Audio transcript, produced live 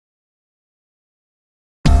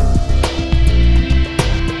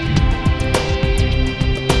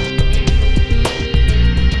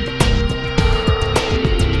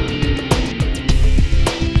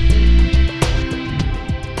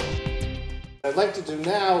What I'd like to do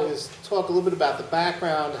now is talk a little bit about the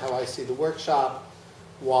background, how I see the workshop,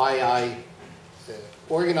 why I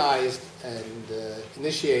organized and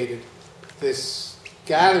initiated this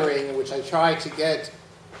gathering in which I tried to get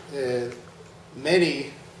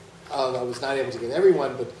many of, I was not able to get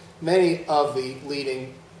everyone, but many of the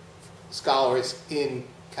leading scholars in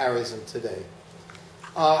Karaism today.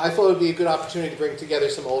 I thought it would be a good opportunity to bring together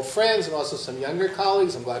some old friends and also some younger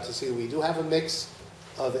colleagues. I'm glad to see that we do have a mix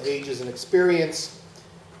of ages and experience.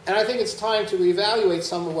 And I think it's time to reevaluate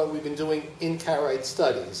some of what we've been doing in Karaite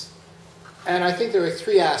studies. And I think there are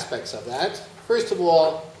three aspects of that. First of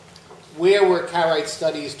all, where were Karaite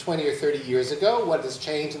studies 20 or 30 years ago? What has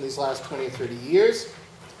changed in these last 20 or 30 years?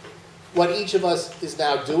 What each of us is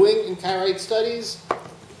now doing in Karaite studies,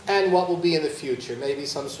 and what will be in the future, maybe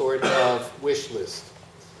some sort of wish list.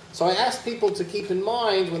 So I asked people to keep in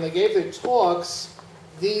mind when they gave their talks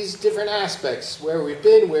these different aspects, where we've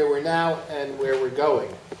been, where we're now, and where we're going.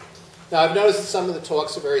 Now I've noticed that some of the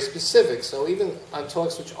talks are very specific, so even on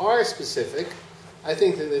talks which are specific, I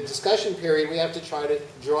think in the discussion period we have to try to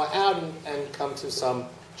draw out and come to some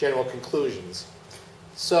general conclusions.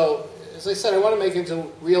 So, as I said, I want to make it into a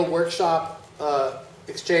real workshop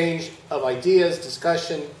exchange of ideas,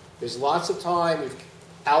 discussion. There's lots of time. We've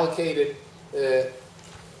allocated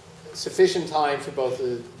sufficient time for both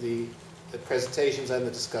the presentations and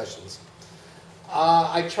the discussions.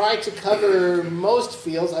 I tried to cover most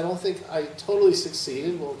fields. I don't think I totally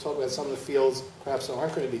succeeded. We'll talk about some of the fields perhaps that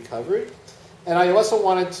aren't going to be covered. And I also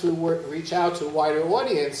wanted to reach out to a wider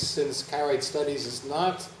audience, since Karaite studies is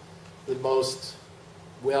not the most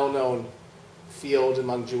well-known field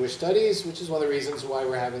among Jewish studies, which is one of the reasons why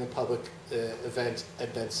we're having a public event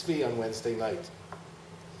at Ben Tzvi on Wednesday night.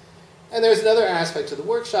 And there's another aspect to the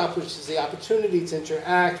workshop, which is the opportunity to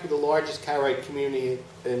interact with the largest Karaite community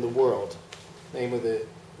in the world, namely the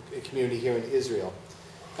community here in Israel.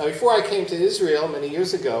 Now, before I came to Israel many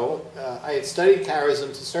years ago, I had studied Karaism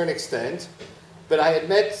to a certain extent, but I had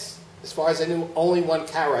met, as far as I knew, only one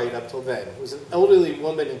Karaite up till then. It was an elderly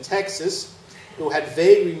woman in Texas who had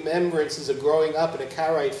vague remembrances of growing up in a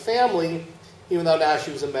Karaite family, even though now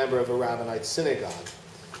she was a member of a Rabbinite synagogue.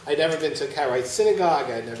 I'd never been to a Karaite synagogue.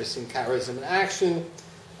 I'd never seen Karaism in action.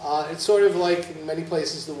 It's sort of like in many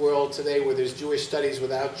places in the world today where there's Jewish studies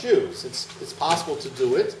without Jews. It's possible to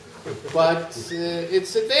do it, but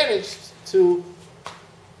it's advantaged to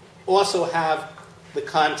also have the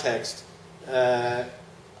context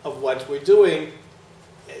of what we're doing.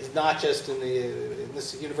 It's not just in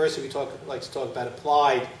this university we like to talk about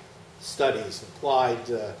applied studies, applied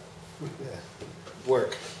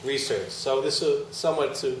work, research. So this is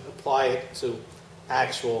somewhat to apply it to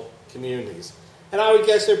actual communities. And I would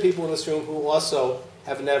guess there are people in this room who also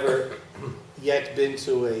have never yet been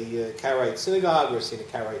to a Karaite synagogue or seen a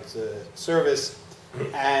Karaite service,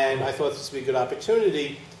 and I thought this would be a good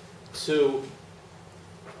opportunity to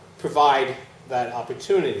provide that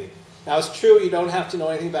opportunity. Now, it's true you don't have to know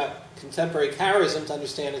anything about contemporary Karaism to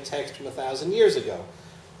understand a text from 1,000 years ago,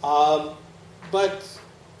 but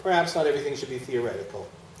perhaps not everything should be theoretical.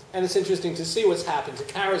 And it's interesting to see what's happened to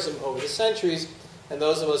Karaism over the centuries, and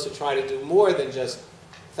those of us who try to do more than just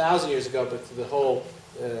 1,000 years ago, but to the whole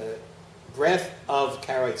breadth of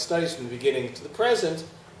Karaite studies from the beginning to the present,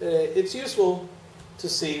 it's useful to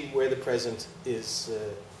see where the present is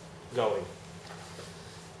going.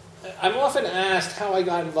 I'm often asked how I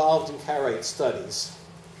got involved in Karaite studies,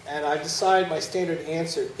 and I decide my standard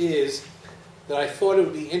answer is that I thought it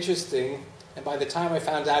would be interesting, and by the time I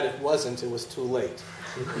found out it wasn't, it was too late.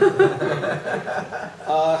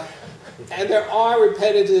 And there are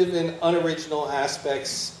repetitive and unoriginal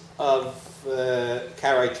aspects of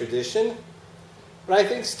Karaite tradition, but I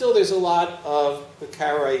think still there's a lot of the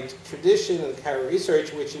Karaite tradition and the Karaite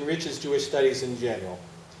research which enriches Jewish studies in general.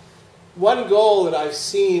 One goal that I've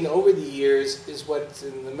seen over the years is what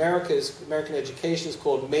in American education is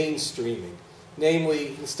called mainstreaming.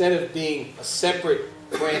 Namely, instead of being a separate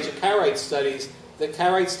branch of Karaite studies, that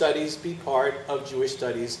Karaite studies be part of Jewish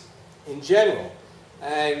studies in general.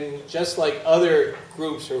 And just like other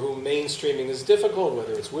groups for whom mainstreaming is difficult,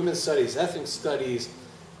 whether it's women's studies, ethnic studies,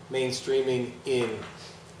 mainstreaming in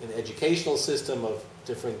an educational system of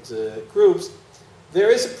different groups,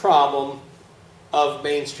 there is a problem of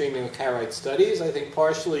mainstreaming of Karaite studies. I think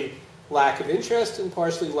partially lack of interest and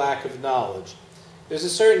partially lack of knowledge. There's a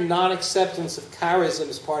certain non-acceptance of Karaism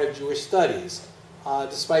as part of Jewish studies,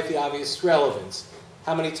 despite the obvious relevance.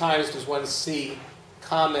 How many times does one see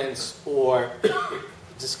comments or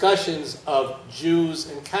discussions of Jews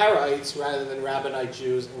and Karaites rather than Rabbinite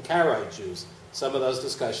Jews and Karaite Jews? Some of those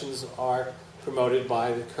discussions are promoted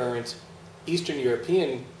by the current Eastern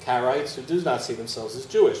European Karaites who do not see themselves as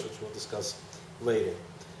Jewish, which we'll discuss later.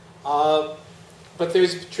 But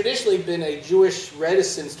there's traditionally been a Jewish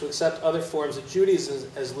reticence to accept other forms of Judaism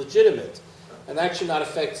as legitimate. And that should not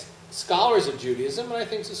affect scholars of Judaism, and I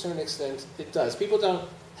think to a certain extent it does. People don't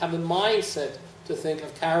have the mindset to think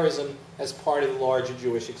of Karaism as part of the larger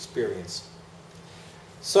Jewish experience.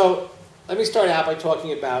 So let me start out by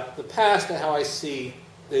talking about the past and how I see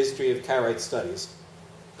the history of Karaite studies.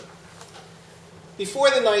 Before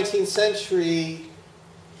the 19th century,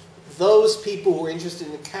 those people who were interested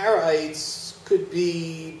in the Karaites could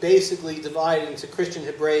be basically divided into Christian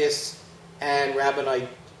Hebraists and Rabbinite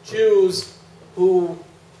Jews who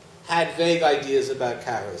had vague ideas about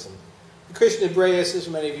Karaism. The Christian Hebraists, as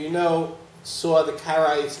many of you know, saw the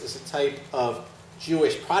Karaites as a type of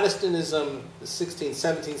Jewish Protestantism, the 16th,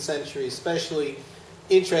 17th century especially,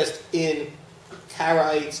 interest in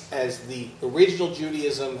Karaites as the original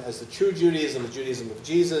Judaism, as the true Judaism, the Judaism of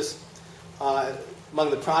Jesus. Among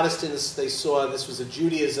the Protestants, they saw this was a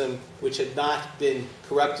Judaism which had not been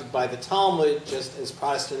corrupted by the Talmud, just as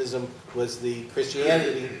Protestantism was the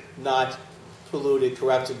Christianity not polluted,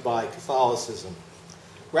 corrupted by Catholicism.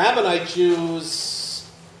 Rabbinite Jews,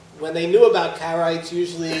 when they knew about Karaites,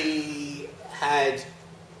 usually had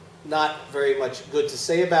not very much good to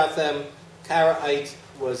say about them. Karaite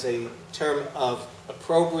was a term of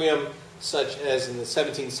opprobrium, such as in the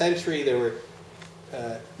 17th century there were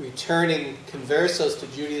returning conversos to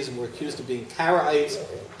Judaism were accused of being Karaites,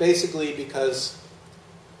 basically because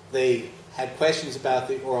they had questions about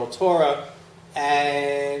the oral Torah,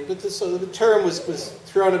 so the term was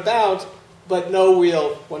thrown about, but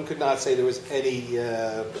one could not say there was any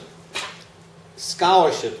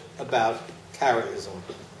scholarship about Karaism.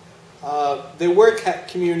 There were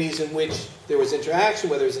communities in which there was interaction,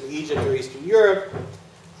 whether it was in Egypt or Eastern Europe.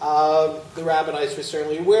 The rabbinites were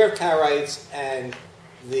certainly aware of Karaites, and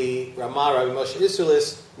the Ramah, Rabbi Moshe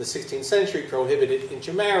Isserles, in the 16th century, prohibited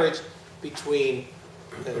intermarriage between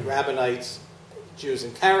Rabbinites, Jews,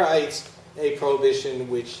 and Karaites, a prohibition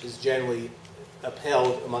which is generally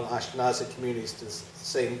upheld among Ashkenazic communities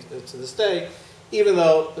to this day, even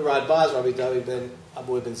though the Radbaz, Rabbi David ben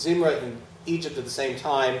Abu ibn Zimra, in Egypt at the same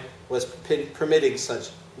time, was permitting such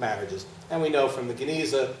marriages. And we know from the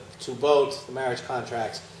Geniza, Tubot, the marriage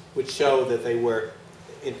contracts, which show that there were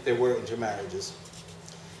intermarriages.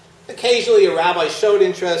 Occasionally a rabbi showed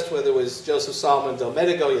interest, whether it was Joseph Solomon Del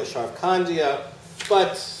Medico, Yashar Kandia,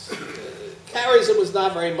 but Karaism was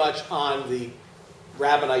not very much on the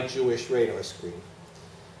rabbinite Jewish radar screen.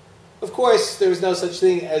 Of course, there was no such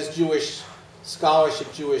thing as Jewish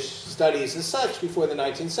scholarship, Jewish studies as such before the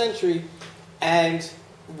 19th century, and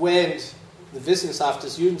when the Wissenschaft des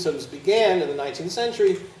Judentums began in the 19th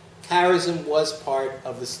century, Karaism was part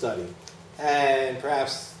of the study. And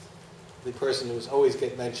perhaps the person who was always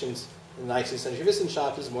getting mentioned in the 19th century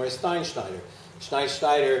Wissenschaft is Mordechai Steinschneider.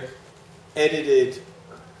 Steinschneider edited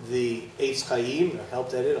the Eitz Chaim, or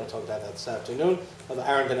helped edit, I'll talk about that this afternoon, of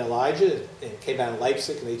Aaron ben Elijah. It came out in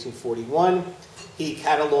Leipzig in 1841. He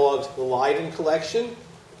cataloged the Leiden collection,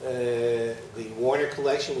 the Warner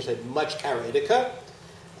collection, which had much Karaitica.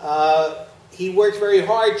 He worked very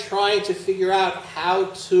hard trying to figure out how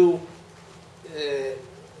to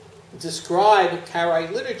describe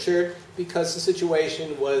Karaite literature because the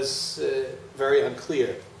situation was very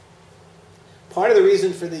unclear. Part of the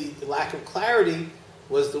reason for the lack of clarity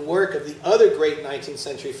was the work of the other great 19th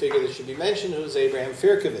century figure that should be mentioned, who was Abraham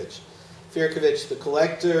Firkovich. Firkovich, the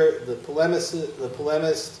collector, the polemist,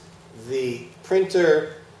 the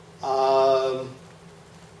printer,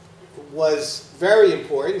 was very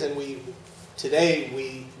important, and today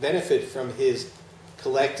we benefit from his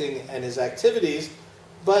collecting and his activities,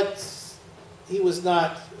 but he was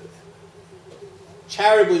not,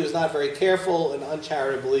 charitably was not very careful, and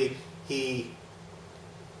uncharitably he,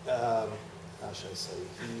 how should I say,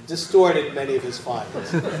 he distorted many of his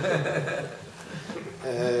findings.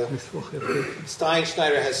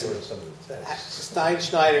 Steinschneider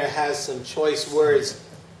has some choice words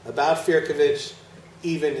about Firkovich,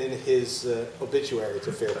 even in his obituary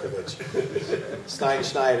to Firkovich.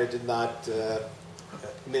 Steinschneider did not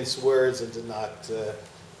mince words and did not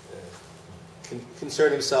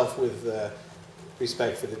concern himself with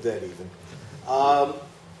respect for the dead, even.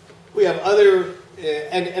 We have other,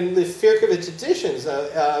 and the Firkovich editions,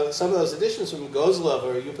 some of those editions from Gozlov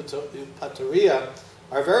or Eupatoria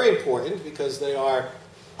are very important because they are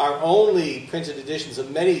our only printed editions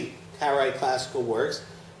of many Karaite classical works,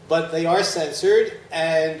 but they are censored,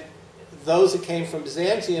 and those that came from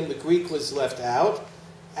Byzantium, the Greek was left out,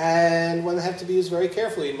 and one have to be used very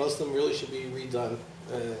carefully, and most of them really should be redone,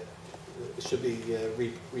 should be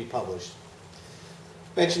republished.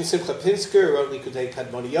 Mentioned Simcha Pinsker, who wrote Likutei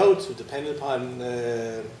Kadmoniot, who depended upon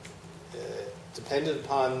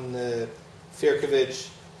Firkovich.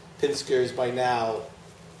 Pinsker is by now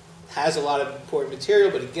has a lot of important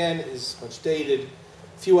material, but again is much dated.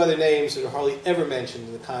 A few other names that are hardly ever mentioned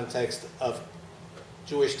in the context of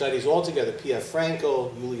Jewish studies altogether: P.F.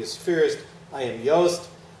 Frankel, Julius First, I.M. Yost.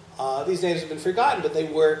 These names have been forgotten, but they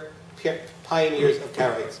were pioneers of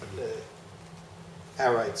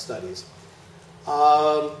Karaite studies.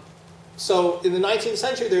 So in the 19th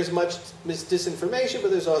century, there's much disinformation,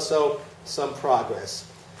 but there's also some progress.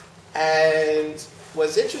 And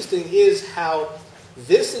what's interesting is how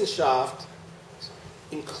Wissenschaft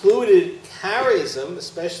included Karaism,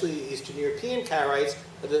 especially Eastern European Karaites,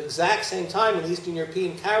 at the exact same time when Eastern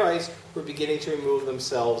European Karaites were beginning to remove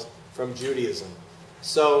themselves from Judaism.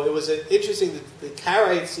 So it was interesting that the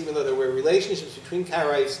Karaites, even though there were relationships between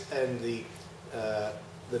Karaites and the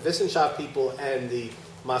Wissenschaft people and the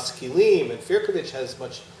Maskilim, and Firkovich has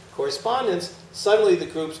much correspondence, suddenly the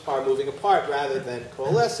groups are moving apart rather than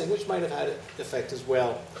coalescing, which might have had an effect as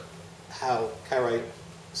well how Karaite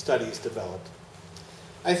studies developed.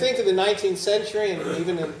 I think in the 19th century and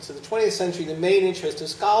even into the 20th century, the main interest of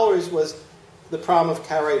scholars was the problem of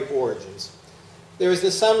Karaite origins. There is an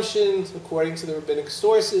assumption, according to the rabbinic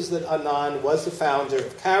sources, that Anan was the founder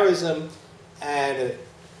of Karaism, and an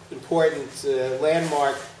important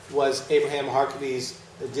landmark was Abraham Harkavy's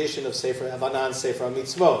edition of Anan's Sefer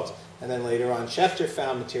HaMitzvot. And then later on, Schechter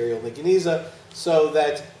found material in the Geniza, so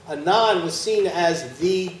that Anan was seen as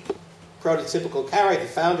the prototypical Karaite, the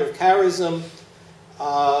founder of Karaism.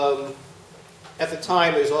 At the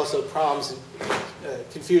time, there's also problems,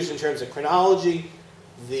 confusion in terms of chronology,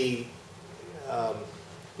 the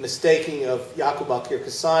mistaking of Yaqub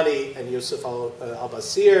al-Kirkasani and Yosef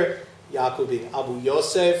al-Basir, Yaqub being Abu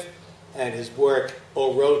Yosef, and his work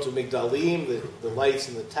Orot Migdalim, the lights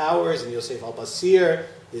in the towers, and Yosef al-Basir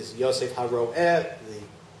is Yosef HaRo'eh,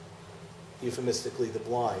 euphemistically the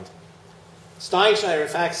blind. Steinschneider, in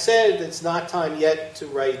fact, said that it's not time yet to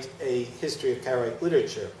write a history of Karaite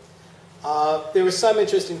literature. There was some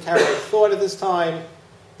interest in Karaite thought at this time.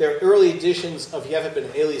 There are early editions of Yefet ben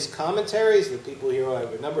Eli's commentaries. The people here,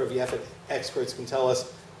 a number of Yefet experts, can tell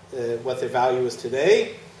us what their value is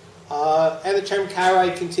today. And the term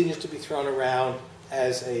Karaite continues to be thrown around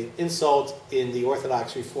as an insult in the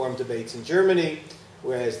Orthodox Reform debates in Germany,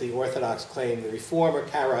 whereas the Orthodox claim the Reform are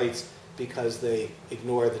Karaites because they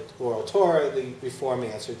ignore the oral Torah. The Reform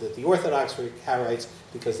answered that the Orthodox were Karaites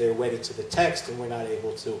because they were wedded to the text and were not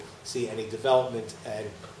able to see any development and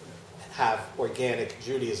have organic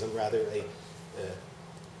Judaism, rather a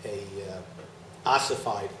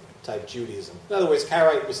ossified type Judaism. In other words,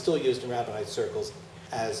 Karaite was still used in rabbinite circles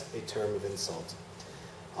as a term of insult.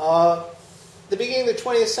 The beginning of the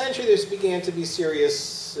 20th century, there began to be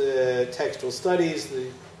serious textual studies.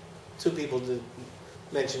 The two people to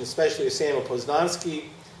mention especially are Samuel Poznansky,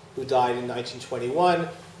 who died in 1921,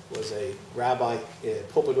 was a rabbi,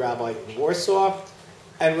 pulpit rabbi in Warsaw,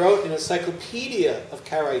 and wrote an encyclopedia of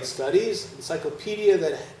Karaite studies, encyclopedia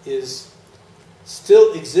that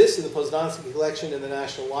still exists in the Poznansky collection in the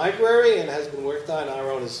National Library and has been worked on.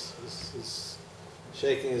 Aaron is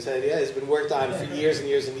shaking his head. Yeah, it's been worked on for years and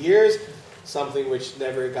years and years, something which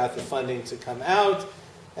never got the funding to come out,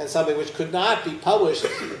 and something which could not be published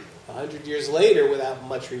 100 years later without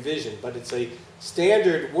much revision. But it's a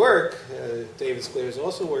standard work. David Sclair has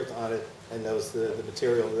also worked on it and knows the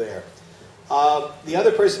material there. The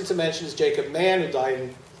other person to mention is Jacob Mann, who died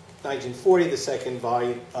in 1940, the second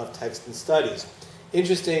volume of Text and Studies.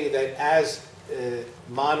 Interesting that as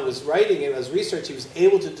Mann was writing it, as research, he was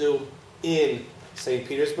able to do in St.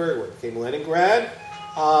 Petersburg, where it became Leningrad.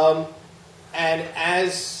 And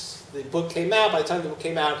as the book came out, by the time the book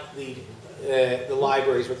came out, the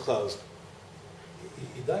libraries were closed.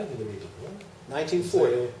 He died in the region, right?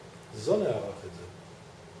 1940.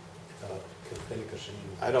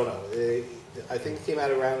 I don't know. I think it came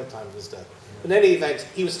out around the time of his death. In any event,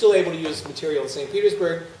 he was still able to use material in St.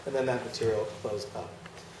 Petersburg, and then that material closed up.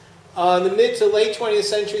 In the mid to late 20th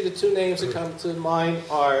century, the two names that come to mind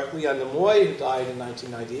are Leon Nimoy, who died in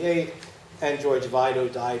 1998, and George Vida, who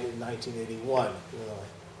died in 1981.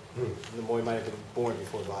 Nimoy might have been born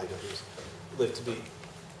before Vida, who lived to be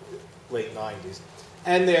late 90s.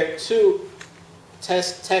 And their two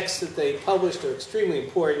texts that they published are extremely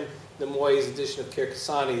important. Nimoy's edition of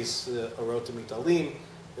Kirkasani's Orot Migdalim,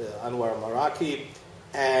 Anwar Maraki,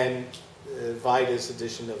 and Vida's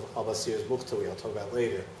edition of Al-Basir's Mukhtawi, I'll talk about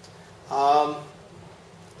later.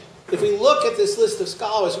 If we look at this list of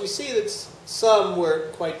scholars, we see that some were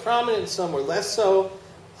quite prominent, some were less so.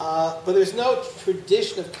 But there's no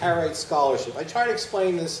tradition of Karaite scholarship. I try to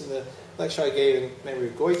explain this in the lecture I gave in memory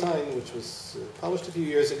of Goldstein, which was published a few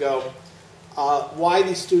years ago, why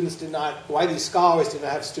these scholars did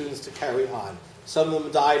not have students to carry on. Some of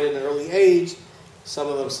them died at an early age, some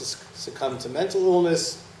of them succumbed to mental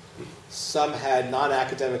illness, some had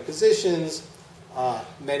non-academic positions,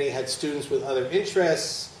 many had students with other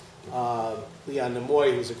interests. Leon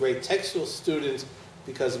Nimoy, who was a great textual student,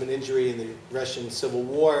 because of an injury in the Russian Civil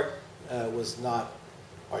War, was not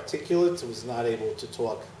articulate, was not able to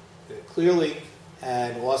talk clearly,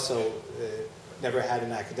 and also never had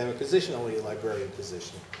an academic position, only a librarian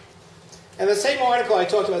position. In the same article, I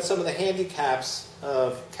talked about some of the handicaps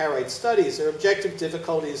of Karaite studies. There are objective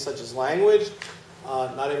difficulties such as language.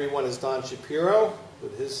 Not everyone is Don Shapiro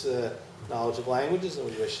with his knowledge of languages, and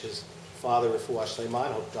we wish his father, Refuah Shleiman.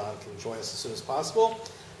 I hope Don can join us as soon as possible.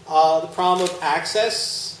 The problem of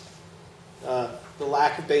access, the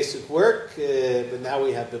lack of basic work, but now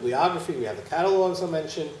we have bibliography, we have the catalogs I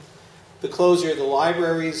mentioned, the closure of the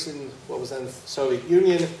libraries in what was then the Soviet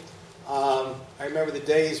Union. I remember the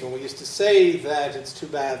days when we used to say that it's too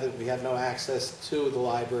bad that we have no access to the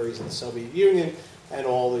libraries in the Soviet Union, and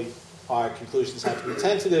our conclusions have to be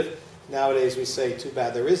tentative. Nowadays we say, too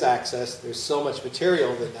bad there is access. There's so much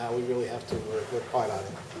material that now we really have to work hard on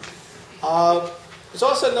it. There's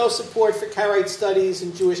also no support for Karaite studies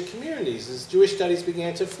in Jewish communities. As Jewish studies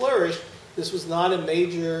began to flourish, this was not a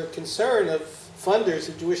major concern of funders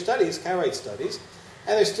of Jewish studies, Karaite studies.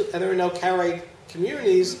 And there were no Karaite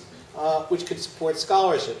communities which could support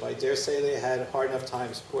scholarship. I dare say they had a hard enough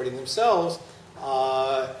time supporting themselves,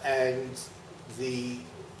 and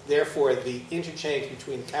therefore the interchange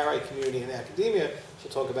between the Karaite community and academia, which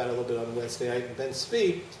we'll talk about a little bit on Wednesday night in Ben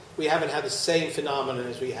Speed, we haven't had the same phenomenon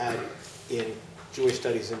as we had in Jewish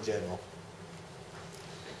studies in general.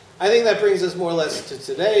 I think that brings us more or less to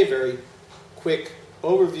today. Very quick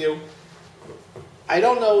overview. I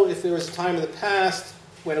don't know if there was a time in the past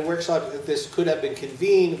when a workshop like this could have been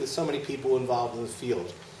convened with so many people involved in the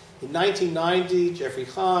field. In 1990, Jeffrey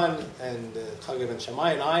Khan and Chagiv and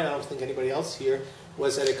Shammai and I don't think anybody else here,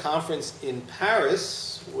 was at a conference in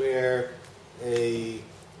Paris where a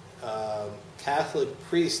Catholic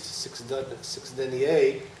priest, Six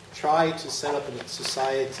Denier, tried to set up a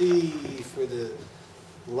society for the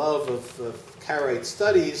love of Karaite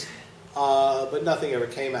studies, but nothing ever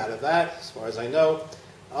came out of that, as far as I know.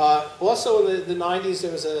 Also in the 90s,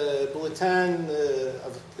 there was a bulletin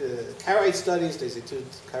of Karaite studies, Des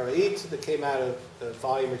Etudes Karaite, that came out of, a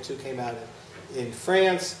volume or two came out in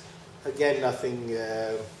France. Again, nothing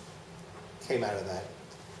came out of that.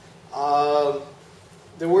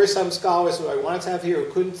 There were some scholars who I wanted to have here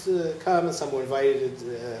who couldn't come, and some were invited.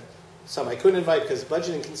 Some I couldn't invite because of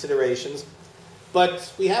budgeting considerations.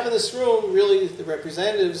 But we have in this room really the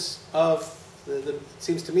representatives of, it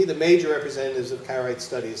seems to me, the major representatives of Karaite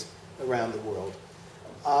studies around the world.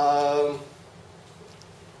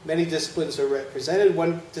 Many disciplines are represented.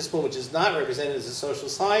 One discipline which is not represented is the social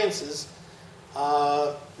sciences.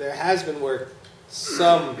 There has been work,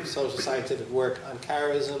 some social scientific work on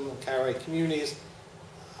Karaism, Karaite communities.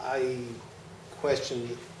 I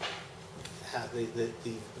question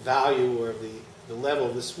the value or the level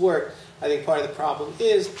of this work. I think part of the problem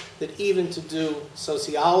is that even to do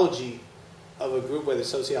sociology of a group, whether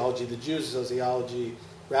sociology of the Jews, sociology,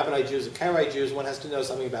 Rabbinite Jews, or Karaite Jews, one has to know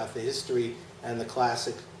something about the history and the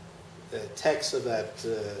classic texts of that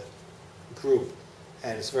group.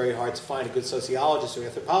 And it's very hard to find a good sociologist or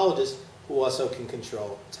anthropologist who also can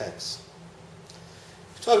control texts.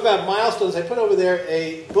 To talk about milestones, I put over there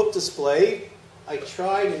a book display. I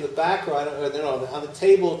tried in the background, on the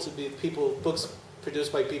table, to be books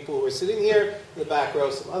produced by people who are sitting here. In the back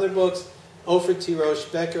row, some other books. Ofer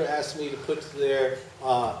Tirosh Becker asked me to put there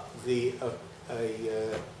a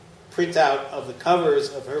printout of the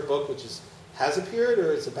covers of her book, which has appeared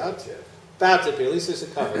or is about to appear. At least there's a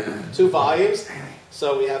cover. 2 volumes,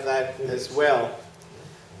 so we have that as well.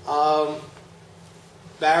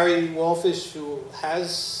 Barry Wolfish, who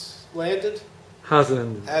has landed? Has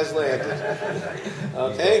landed. Has landed.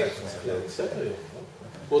 Okay.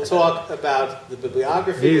 We'll talk about the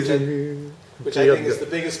bibliography, which I think is the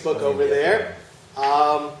biggest book over there.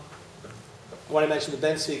 I want to mention the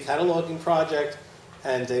Ben Speed Cataloging Project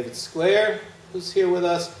and David Sclair, who's here with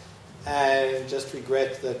us, and just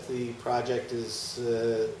regret that the project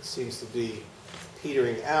seems to be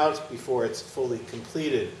petering out before it's fully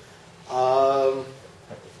completed.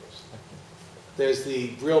 There's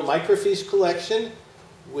the Brill Microfiche collection,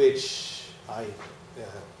 which I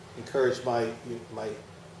encouraged my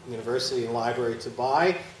university and library to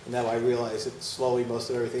buy, and now I realize that slowly most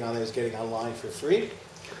of everything on there is getting online for free.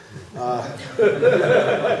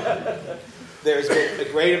 There's been a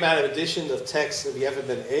great amount of addition of texts of Yefen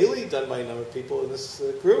Ben Eli, done by a number of people in this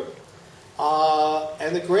group.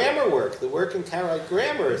 And the grammar work, the work in Karaite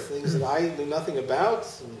grammar, things that I knew nothing about,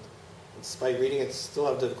 and despite reading it, still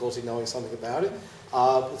have difficulty knowing something about it.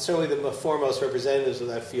 But certainly the foremost representatives of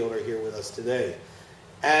that field are here with us today.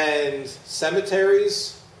 And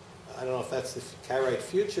cemeteries, I don't know if that's the Karaite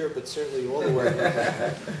future, but certainly all the work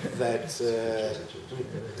that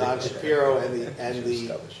Don Shapiro and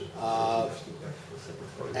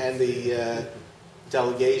the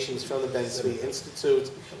delegations from the Ben Zvi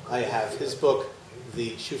Institute. I have his book,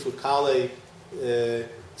 the Shufut Kale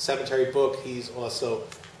cemetery book. He's also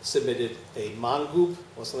submitted a Mangup,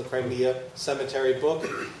 also in the Crimea, cemetery book.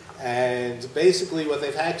 And basically what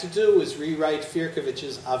they've had to do is rewrite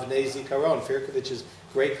Firkovich's Avnei Zikaron, Firkovich's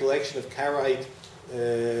great collection of Karaite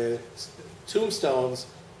tombstones,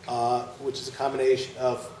 which is a combination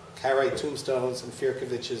of Karaite tombstones and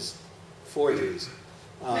Firkovich's forgeries.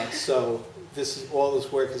 So all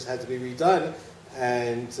this work has had to be redone,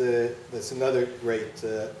 and that's another great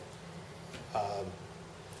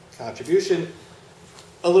contribution.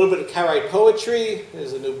 A little bit of Karaite poetry.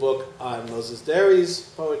 There's a new book on Moses Derry's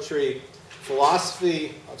poetry.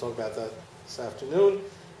 Philosophy, I'll talk about that this afternoon.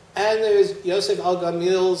 And there's Yosef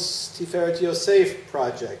Al-Gamil's Tiferet Yosef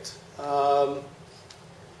project.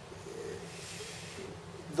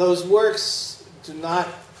 Those works do not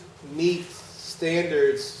meet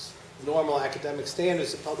standards, normal academic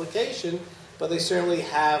standards of publication, but they certainly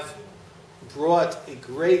have brought a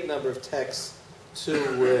great number of texts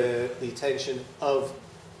to the attention of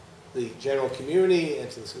the general community and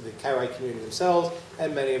to the Karaite community themselves,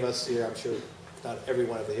 and many of us here, I'm sure not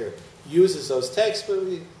everyone over here, uses those texts, but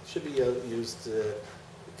we should be used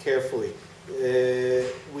carefully.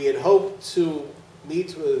 We had hoped to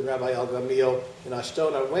meet with Rabbi Al-Gamil in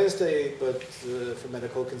Ashdod on Wednesday, but for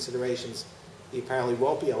medical considerations, he apparently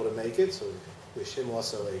won't be able to make it, so we wish him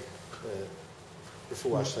also a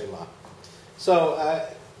refuah shlema. So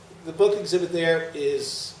the book exhibit there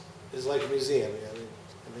is like a museum.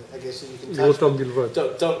 I guess you can touch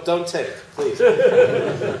it. Don't take it, please.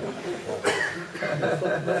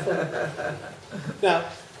 Now,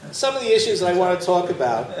 some of the issues that I want to talk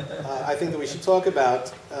about, I think that we should talk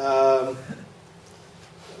about,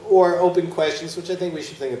 or open questions, which I think we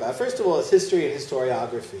should think about. First of all, is history and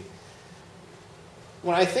historiography.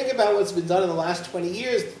 When I think about what's been done in the last 20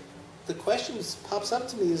 years, the question that pops up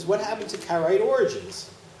to me is what happened to Karaite origins?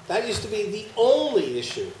 That used to be the only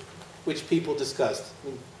issue which people discussed. I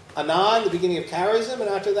mean, Anan, the beginning of Karaism, and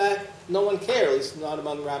after that, no one cared, at least not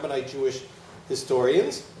among Rabbinite Jewish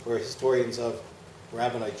historians, or historians of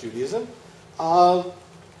Rabbinite Judaism.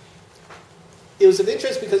 It was of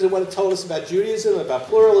interest because it would have told us about Judaism, about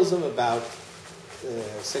pluralism, about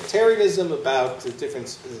sectarianism, about different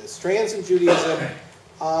strands in Judaism.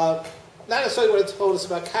 Not necessarily what it told us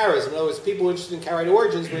about Karaism. In other words, people interested in Karaite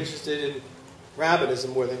origins were interested in Rabbinism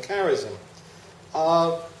more than Karaism.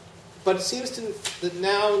 But it seems that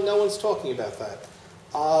now no one's talking about that.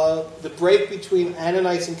 The break between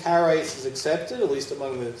Ananites and Karaites is accepted, at least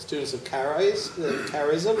among the students of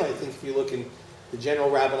Karaism. I think if you look in the general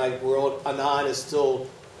Rabbinite world, Anan is still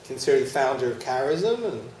considered the founder of Karaism,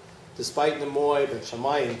 and despite Nemoy, Ben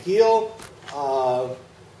Shammai, and Gil,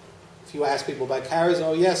 if you ask people about Karaism,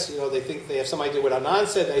 oh yes, they think they have some idea what Anan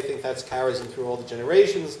said. They think that's Karaism through all the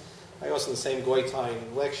generations. I also in the same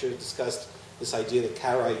Goldstein lecture discussed this idea that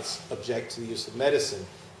Karaites object to the use of medicine,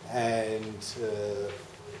 and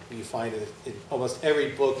you find it in almost every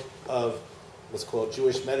book of what's called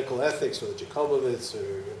Jewish medical ethics, or the Jacobovitz,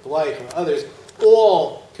 or Bleich, or others,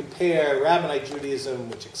 all compare Rabbinite Judaism,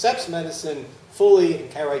 which accepts medicine fully,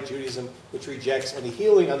 and Karaite Judaism, which rejects any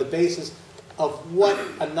healing on the basis of what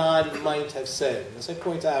Anan might have said. And as I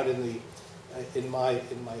point out in my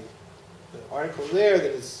article there,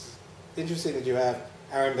 that it's interesting that you have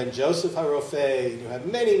Aaron Ben Joseph HaRofeh, you have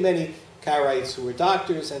many, many Karaites who were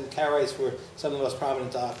doctors, and Karaites were some of the most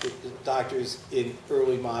prominent doctors in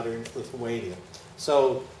early modern Lithuania.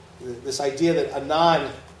 So this idea that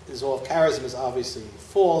Anan is all of Karaism is obviously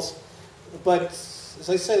false, but as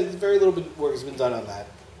I said, very little bit of work has been done on that.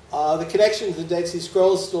 The connection to the Dead Sea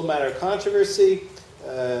Scrolls is still a matter of controversy.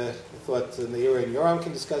 I thought Meir and Yoram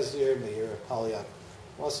can discuss here. Meir Polyak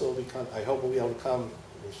also will become, I hope will be able to come.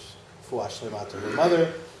 Refuah shlema to her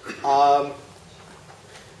mother.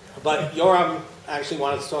 But Yoram actually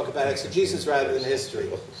wanted to talk about exegesis rather than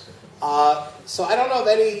history. So I don't know of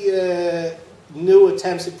any new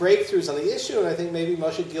attempts at breakthroughs on the issue, and I think maybe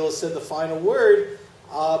Moshe Gil has said the final word,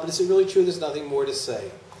 but is it really true there's nothing more to say?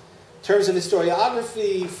 In terms of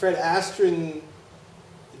historiography, Fred Astron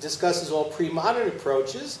discusses all pre-modern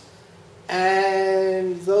approaches,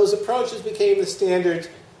 and those approaches became the standard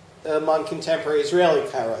among contemporary Israeli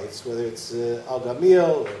Karaites, whether it's Al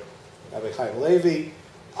Gamil or Rabbi Chaim Levi.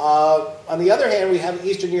 On the other hand, we have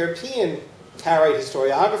Eastern European Karaite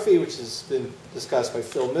historiography, which has been discussed by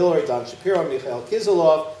Phil Miller, Don Shapiro, Mikhail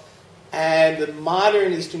Kizilov, and the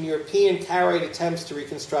modern Eastern European Karaite attempts to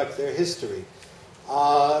reconstruct their history.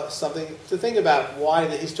 Something to think about, why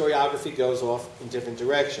the historiography goes off in different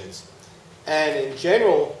directions. And in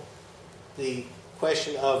general, the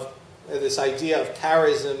question of this idea of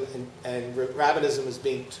Karaism and Rabbinism as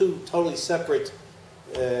being two totally separate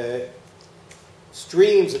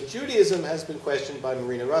streams of Judaism has been questioned by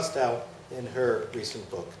Marina Rustow in her recent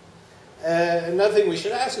book. Another thing we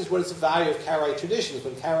should ask is, what is the value of Karaite traditions?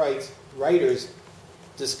 When Karaite writers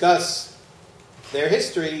discuss their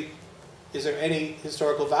history, is there any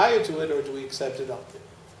historical value to it, or do we accept it,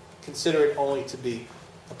 consider it only to be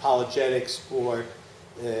apologetics or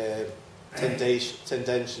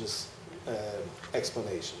tendentious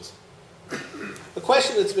explanations? The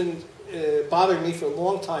question that's been bothering me for a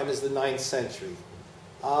long time is the 9th century.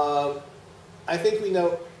 I think we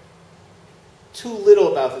know too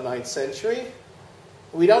little about the 9th century.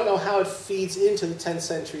 We don't know how it feeds into the 10th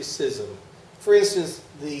century schism. For instance,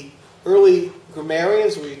 the early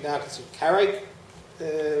grammarians, we now consider Karaite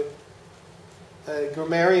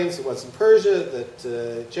grammarians, the ones in Persia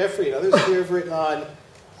that Jeffrey and others here have written on,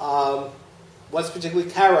 what's particularly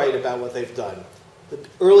Karaite about what they've done. The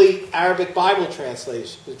early Arabic Bible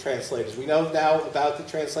translators, we know now about the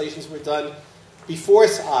translations were done before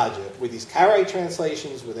Sa'adia. Were these Karaite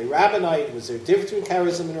translations? Were they Rabbinite? Was there a difference between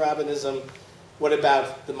Karaism and Rabbinism? What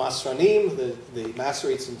about the Masranim, the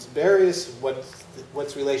Masoretes and Tiberius?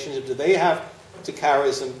 What's relationship do they have to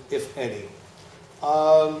Karaism, if any?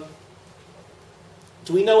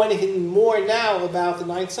 Do we know anything more now about the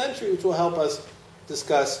 9th century, which will help us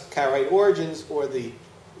discuss Karaite origins or the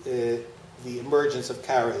emergence of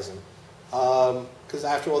Karaism? Because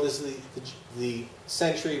after all, this is the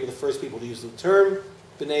century with the first people to use the term,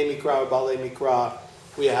 B'nai Mikra or Balei Mikra.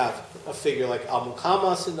 We have a figure like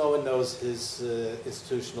Al-Muqammas, and no one knows his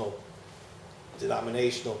institutional,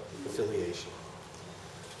 denominational affiliation.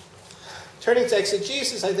 Turning to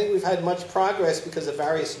exegesis, I think we've had much progress because of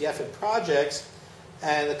various Yefet projects,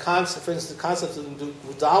 and the concept, for instance, the concept of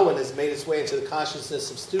Mudawin has made its way into the consciousness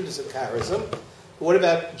of students of Karaism. But what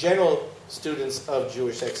about general students of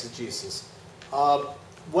Jewish exegesis?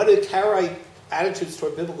 What do Karaite attitudes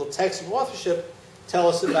toward biblical text and authorship tell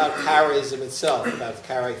us about Karaism itself, about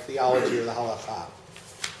Karaite theology or the halakha?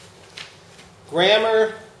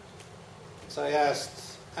 Grammar, so I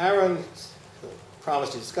asked Aaron,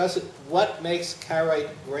 promised to discuss it. What makes Karaite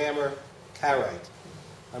grammar Karaite?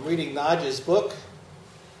 I'm reading Nadja's book.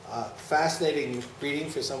 Fascinating reading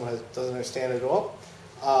for someone who doesn't understand it at all.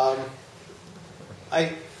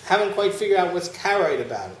 I haven't quite figured out what's Karaite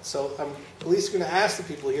about it, so I'm at least going to ask the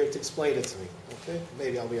people here to explain it to me. Okay,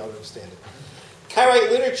 maybe I'll be able to understand it. Karaite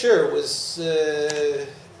literature was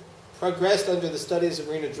progressed under the studies of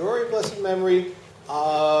Rena Drury, blessed memory,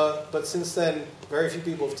 but since then, very few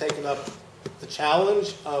people have taken up the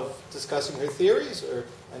challenge of discussing her theories, or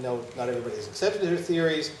I know not everybody has accepted her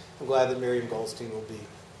theories. I'm glad that Miriam Goldstein will be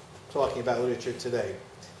talking about literature today.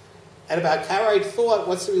 And about Karaite thought,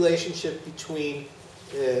 what's the relationship between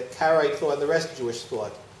Karaite thought and the rest of Jewish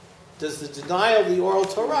thought? Does the denial of the oral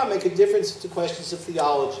Torah make a difference to questions of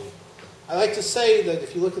theology? I like to say that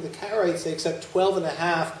if you look at the Karaites, they accept 12 and a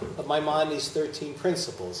half of Maimonides' 13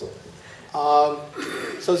 principles. So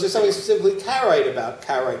is there something specifically Karaite about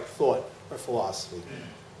Karaite thought or philosophy?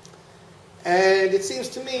 And it seems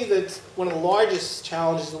to me that one of the largest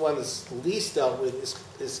challenges, the one that's least dealt with,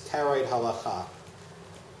 is Karaite halakha.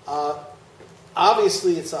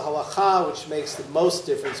 Obviously, it's a halakha which makes the most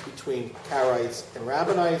difference between Karaites and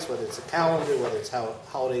Rabbinites, whether it's a calendar, whether it's how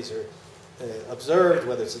holidays are observed,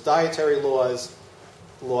 whether it's the dietary laws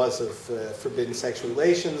of forbidden sexual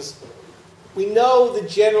relations. We know the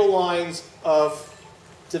general lines of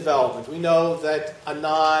development. We know that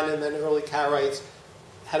Anan and then early Karaites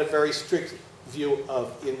had a very strict view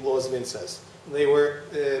in laws of incest. They were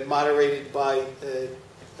moderated by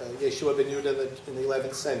Yeshua ben Yehuda in the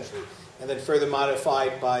 11th century, and then further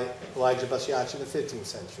modified by Elijah Basyach in the 15th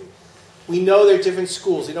century. We know there are different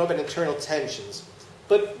schools. We know about internal tensions.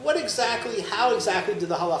 But how exactly did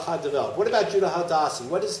the halakha develop? What about Judah Hadassi?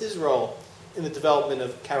 What is his role in the development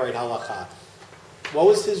of Karaite halakha? What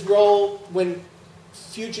was his role when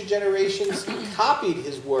future generations copied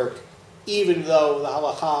his work, even though the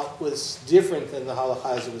halakha was different than the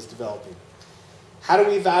halakha as it was developing? How do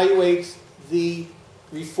we evaluate the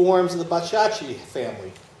reforms of the Batshachi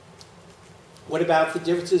family? What about the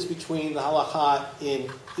differences between the halacha in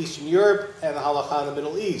Eastern Europe and the halacha in the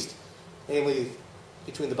Middle East? Namely,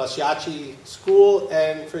 between the Basyachi school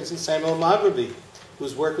and, for instance, Samuel Maghrabi,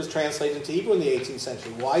 whose work was translated into Hebrew in the 18th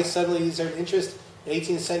century. Why suddenly is there an interest in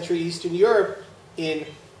 18th century Eastern Europe in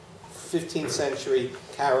 15th century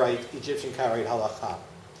Karaite, Egyptian Karaite halacha?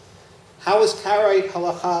 How is Karaite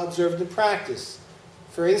halacha observed in practice?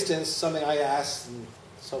 For instance, something I asked, and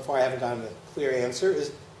so far I haven't gotten a clear answer,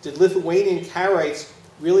 is did Lithuanian Karaites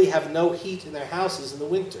really have no heat in their houses in the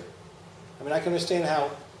winter? I mean, I can understand how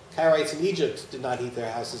Karaites in Egypt did not heat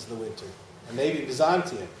their houses in the winter, and maybe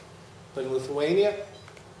Byzantium. But in Lithuania,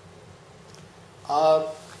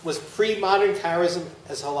 was pre-modern Karaism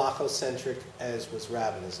as halachocentric as was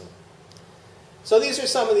Rabbinism? So these are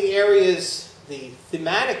some of the areas, the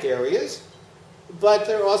thematic areas, but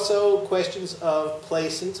there are also questions of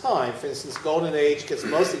place and time. For instance, Golden Age gets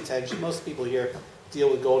most attention. Most people here deal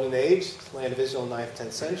with Golden Age, land of Israel in the 9th,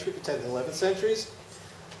 10th century, 10th and 11th centuries.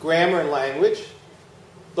 Grammar and language.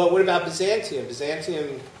 But what about Byzantium?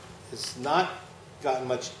 Byzantium has not gotten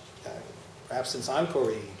much, perhaps since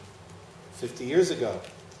Ankori, 50 years ago.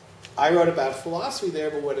 I wrote about philosophy there,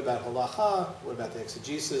 but what about halacha? What about the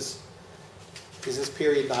exegesis? Is this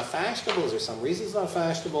period not fashionable? Is there some reason it's not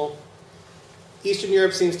fashionable? Eastern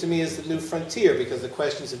Europe seems to me is the new frontier because the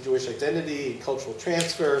questions of Jewish identity, cultural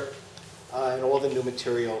transfer, and all the new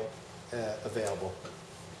material available.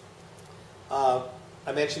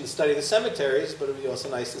 I mentioned the study of the cemeteries, but it would be also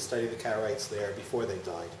nice to study the Karaites there before they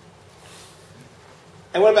died.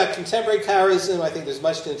 And what about contemporary Karaism? I think there's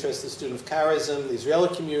much interest in the student of Karaism, the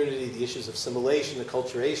Israeli community, the issues of assimilation,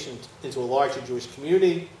 acculturation into a larger Jewish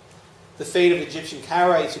community, the fate of Egyptian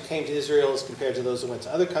Karaites who came to Israel as compared to those who went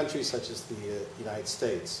to other countries, such as the United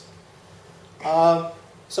States.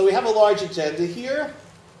 So we have a large agenda here,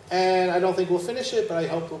 and I don't think we'll finish it, but I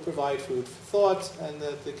hope we'll provide food for thought, and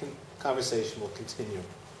that the conversation will continue.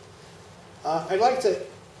 I'd like to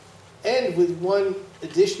end with one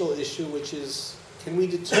additional issue, which is, can we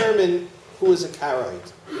determine who is a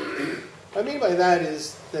Karaite? What I mean by that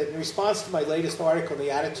is that in response to my latest article on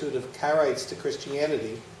the attitude of Karaites to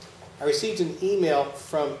Christianity, I received an email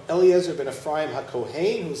from Eliezer ben Ephraim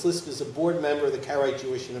HaKohen, who is listed as a board member of the Karaite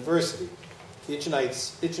Jewish University, the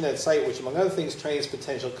internet site which, among other things, trains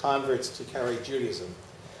potential converts to Karaite Judaism.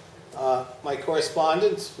 My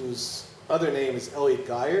correspondent, whose other name is Elliot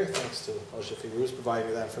Geyer, thanks to Moshe Firuz providing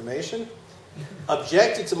me that information,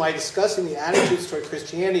 objected to my discussing the attitudes toward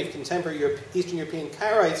Christianity of contemporary Eastern European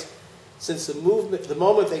Karaites, since the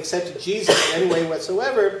moment they accepted Jesus in any way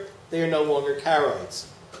whatsoever, they are no longer Karaites.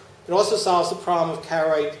 It also solves the problem of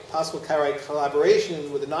possible Karaite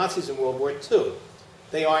collaboration with the Nazis in World War II.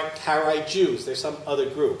 They aren't Karaite Jews, they're some other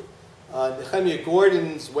group. Nehemiah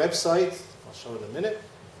Gordon's website, I'll show it in a minute,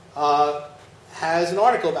 has an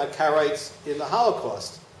article about Karaites in the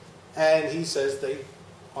Holocaust, and he says they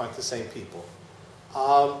aren't the same people.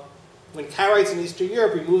 When Karaites in Eastern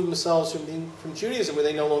Europe remove themselves from Judaism, were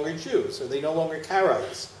they no longer Jews? Are they no longer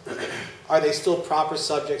Karaites? Are they still proper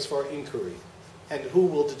subjects for our inquiry? And who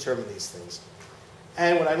will determine these things?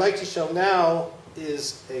 And what I'd like to show now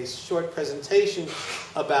is a short presentation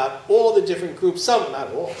about all the different groups,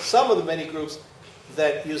 not all, some of the many groups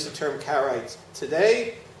that use the term Karaite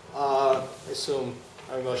today. I assume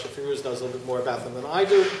Moshe Firuz knows a little bit more about them than I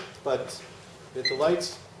do, but with the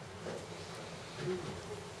lights.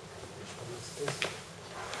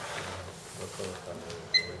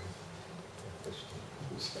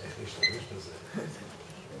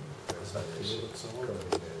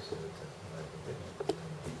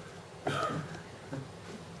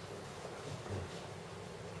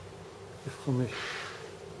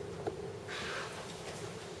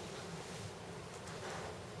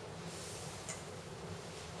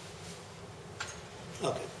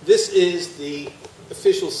 Okay. This is the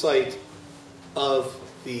official site of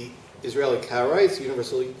the Israeli Karaites,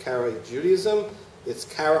 Universal Karaite Judaism. It's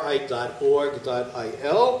karaite.org.il.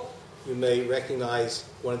 You may recognize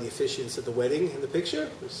one of the officiants at the wedding in the picture,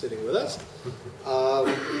 who's sitting with us.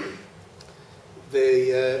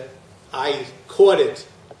 I caught it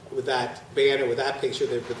with that banner, with that picture,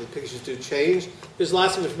 but the pictures do change. There's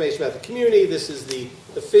lots of information about the community. This is the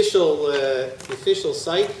official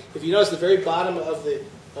site. If you notice the very bottom of the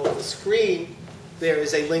screen, there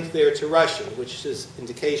is a link there to Russian, which is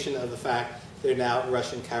indication of the fact they're now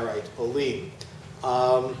Russian Karaite Olim.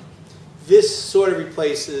 This sort of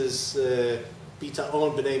replaces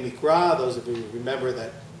Bita'on B'nai Mikra. Those of you who remember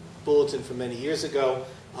that bulletin from many years ago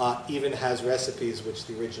even has recipes which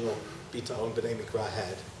the original Bita'on B'nai Mikra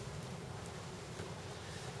had.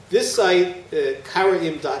 This site,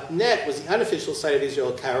 karaim.net, was the unofficial site of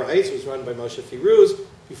Israel Karaites. It was run by Moshe Firuz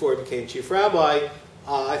before he became chief rabbi.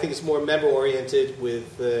 I think it's more member-oriented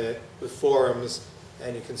with forums,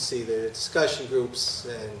 and you can see the discussion groups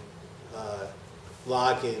and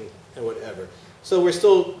login and whatever. So we're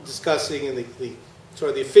still discussing in the sort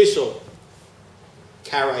of the official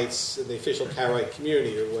Karaites, the official Karaite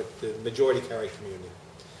community, or what the majority Karaite community.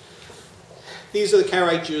 These are the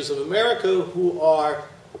Karaite Jews of America who are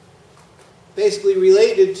basically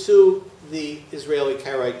related to the Israeli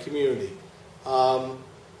Karaite community.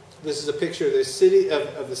 This is a picture of the city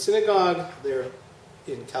of the synagogue. They're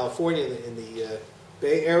in California, in the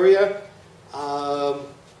Bay Area,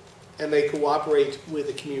 and they cooperate with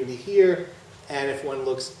the community here. And if one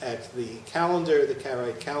looks at the calendar, the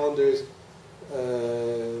Karaite calendars,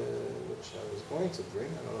 which I was going to bring,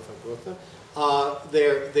 I don't know if I brought them.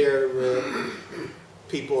 Their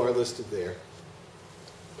people are listed there.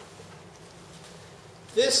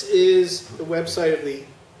 This is the website of the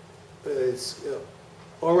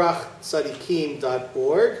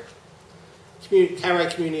orachtzadikim.org,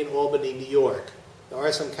 Karaite community in Albany, New York. There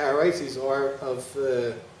are some Karaites. These are of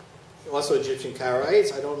also Egyptian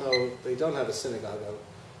Karaites. I don't know. They don't have a synagogue.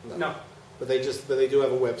 No. But they do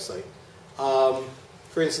have a website.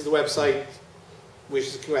 For instance, the website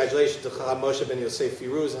wishes congratulations to Chacham Moshe ben Yosef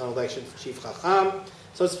Firuz on election for Chief Chacham.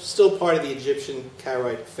 So it's still part of the Egyptian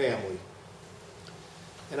Karaite family.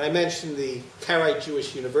 And I mentioned the Karaite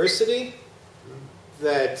Jewish University,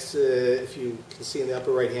 that if you can see in the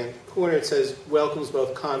upper right-hand corner, it says, welcomes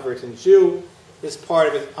both convert and Jew. It's part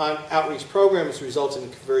of an outreach program which results in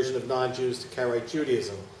the conversion of non-Jews to Karaite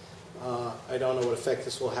Judaism. I don't know what effect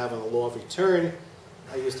this will have on the law of return.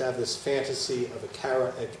 I used to have this fantasy of a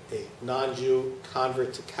non-Jew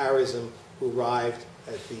convert to Karaism who arrived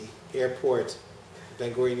at the airport,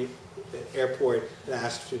 Ben-Gurion airport, and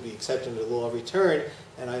asked to be accepted into the law of return.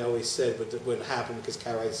 And I always said, but it wouldn't happen because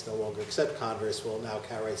Karaites no longer accept converts. Well, now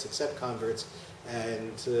Karaites accept converts,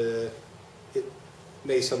 and it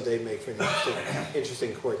may someday make for an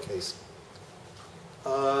interesting court case.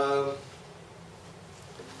 The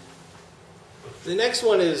next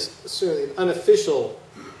one is certainly an unofficial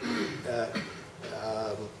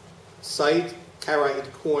site,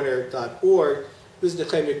 KaraiteCorner.org. This is the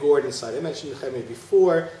Ben-Gurion site. I mentioned Ben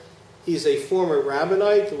before. He's a former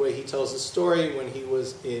rabbinite. The way he tells the story, when he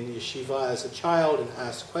was in yeshiva as a child and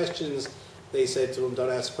asked questions, they said to him, don't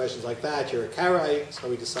ask questions like that, you're a Karaite. So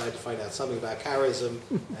he decided to find out something about Karaism,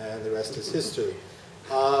 and the rest is history.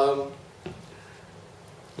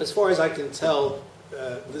 As far as I can tell,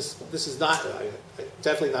 this is not,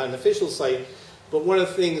 definitely not an official site, but one of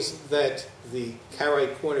the things that the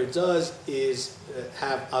Karaite Corner does is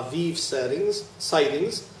have Aviv sightings,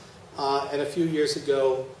 and a few years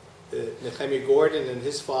ago, Ben-Gurion and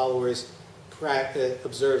his followers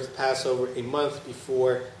observed Passover a month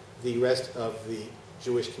before the rest of the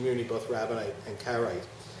Jewish community, both Rabbinite and Karaite.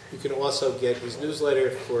 You can also get his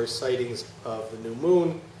newsletter for sightings of the new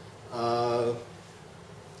moon.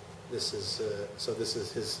 This is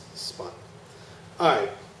his spot. All right.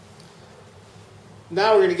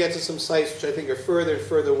 Now we're going to get to some sites which I think are further and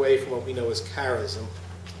further away from what we know as Karaism.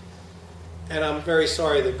 And I'm very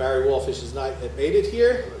sorry that Barry Wallfish has not yet made it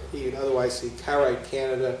here. You can otherwise see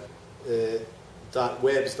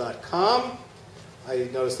KaraiteCanada.webs.com. I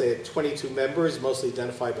noticed they had 22 members, mostly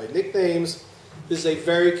identified by nicknames. This is a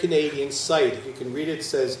very Canadian site. If you can read it, it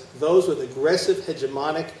says, those with aggressive,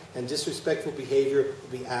 hegemonic, and disrespectful behavior will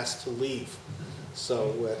be asked to leave.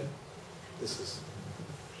 So this is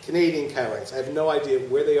Canadian Karaites. I have no idea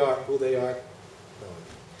where they are, who they are.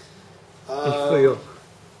 No.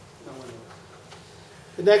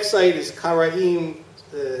 The next site is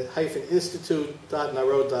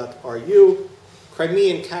Karaim-institute.narod.ru.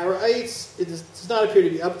 Crimean Karaites. It does not appear to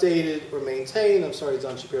be updated or maintained. I'm sorry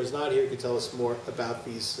Don Shapiro is not here. He can tell us more about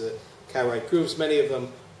these Karaite groups. Many of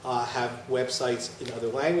them have websites in other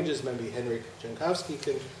languages. Maybe Henrik Jankowski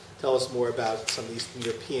can tell us more about some of these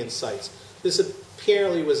European sites. This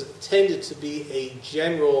apparently was intended to be a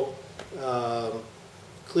general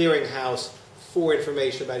clearinghouse for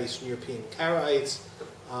information about Eastern European Karaites.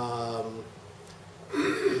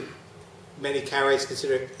 Many Karaites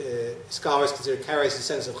scholars consider Karaites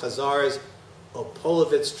descendants of Khazars or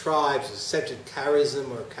Polovitz tribes, accepted Karaism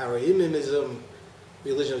or Karaimism,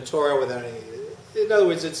 religion of Torah without any. In other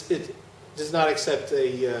words, it does not accept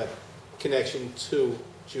a connection to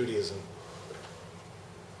Judaism.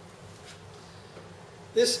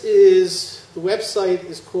 The website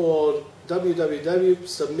is called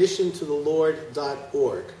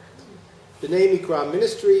www.submissiontothelord.org. The name Ikra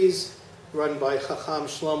Ministries, run by Chacham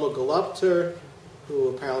Shlomo Golubter, who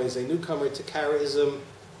apparently is a newcomer to Karaism,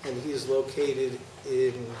 and he is located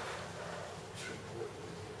in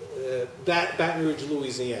Baton Rouge,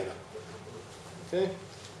 Louisiana. Okay.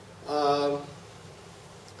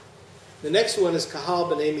 The next one is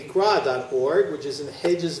kahalb'nai-mikra.org, which is in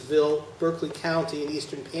Hedgesville, Berkeley County, in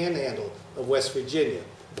eastern panhandle of West Virginia.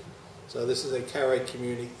 So this is a Karaite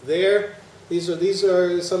community there. These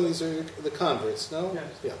are some of these are the converts, no?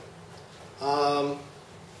 Yes. Yeah.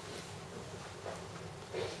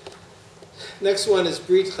 Next one is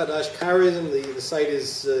Brit Chadash Karim. The site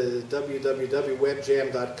is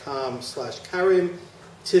www.webjam.com/Karim.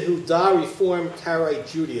 Tehudah Reform Karaite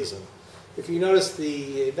Judaism. If you notice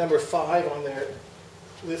the number 5 on their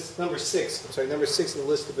list, number 6 in the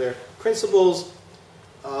list of their principles,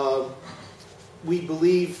 we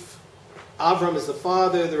believe Avram is the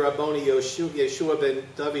father, the Rabboni Yeshua ben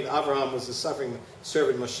David Avraham was the suffering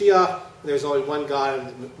servant Moshiach, there's only one God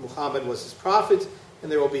and Muhammad was his prophet, and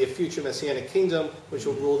there will be a future Messianic kingdom which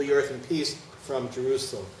will rule the earth in peace from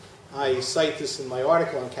Jerusalem. I cite this in my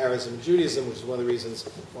article on Karaism and Judaism, which is one of the reasons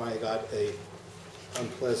why I got a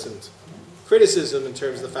unpleasant criticism in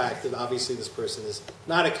terms of the fact that obviously this person is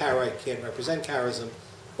not a Karaite, can't represent Karaism,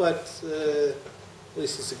 but at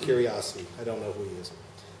least it's a curiosity. I don't know who he is.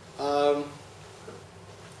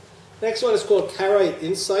 Next one is called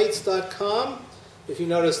KaraiteInsights.com. If you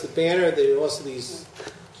notice the banner, there are also these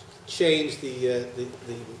changed, the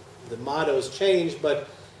mottos changed, but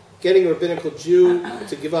getting a rabbinical Jew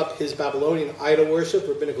to give up his Babylonian idol worship,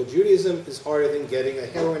 rabbinical Judaism, is harder than getting a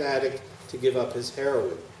heroin addict to give up his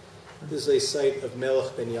heroin. This is a site of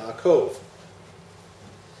Melech ben Yaakov.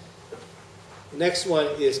 The next one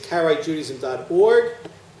is KaraiteJudaism.org.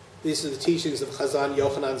 These are the teachings of Chazan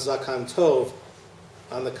Yochanan Zakan Tov.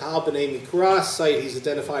 On the kahalb'nai-mikra site, he's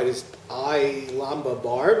identified as I. Lamba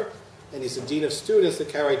Barb, and he's the Dean of Students at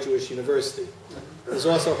Karaite Jewish University. He's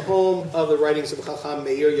also home of the writings of Chacham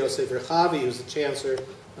Meir Yosef Rechavi, who's the Chancellor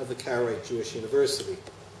of the Karaite Jewish University.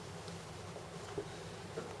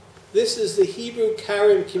 This is the Hebrew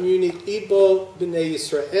Karaite community Igbo B'nai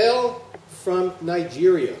Yisrael from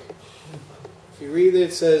Nigeria. If you read it,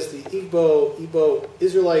 it says the Igbo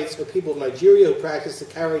Israelites are people of Nigeria who practice the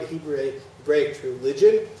Karaite Hebraic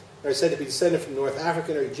religion, are said to be descended from North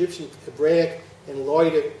African or Egyptian Hebraic and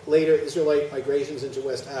later Israelite migrations into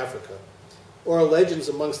West Africa. Oral legends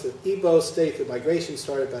amongst the Igbo state that migration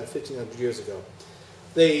started about 1,500 years ago.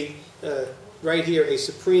 They write here a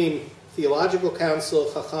supreme theological council,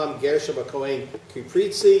 Chacham Gershom HaKohen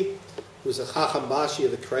Kipritzi, who's a Chacham Bashi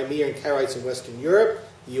of the Crimean Karaites in Western Europe,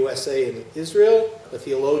 the USA, and Israel, a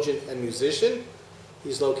theologian and musician.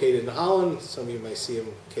 He's located in Holland. Some of you may see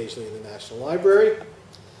him occasionally in the National Library.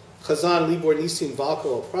 Chazan Libor Nisim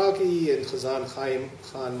Valko Pragi and Chazan Chaim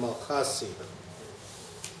Khan Malchasi.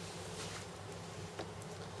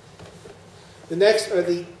 The next are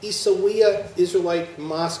the Isawiya Israelite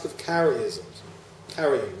Mosque of Karaims.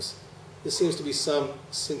 This seems to be some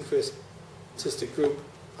syncretistic group.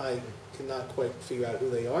 I cannot quite figure out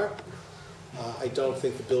who they are. I don't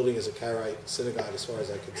think the building is a Karaite synagogue as far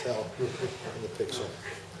as I can tell in the picture.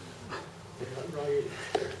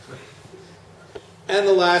 And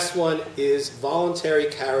the last one is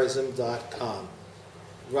voluntarycharism.com,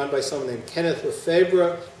 run by someone named Kenneth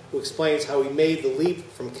Lefebvre, who explains how he made the leap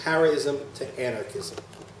from Karaism to anarchism.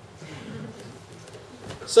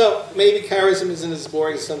 So maybe Karaism isn't as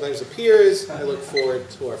boring as sometimes appears. I look forward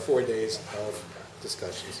to our 4 days of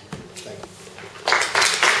discussions. Thank you.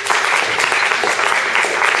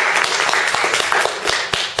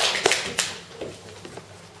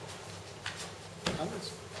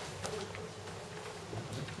 Comments?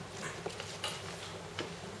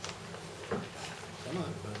 Come on.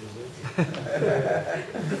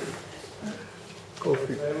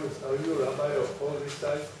 Coffee. Are you a rabbi of all these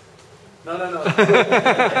types? No.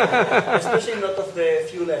 Especially not of the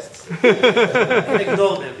few lists. You can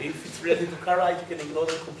ignore them. If it's related to Karaite, you can ignore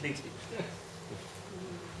them completely.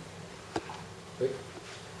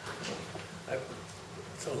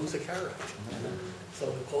 So who's a Karaite?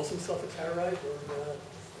 So he calls himself a Karaite? Or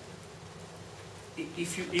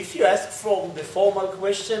If you ask from the formal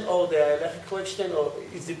question or the halachic question, or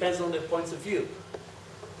it depends on the points of view.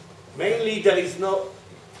 Mainly, there is no.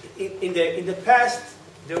 In the past,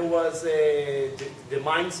 there was the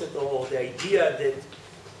mindset or the idea that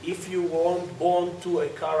if you weren't born to a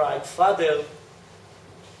Karaite father,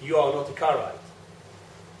 you are not a Karaite.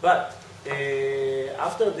 But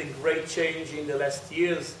after the great change in the last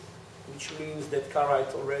years, which means that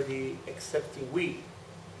Karaite already accepting the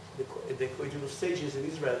Jewish sages in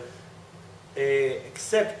Israel,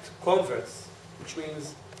 accept converts, which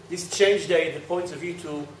means this changed the point of view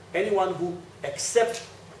to anyone who accepts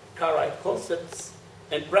Karaite concepts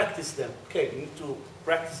and practice them. Okay, you need to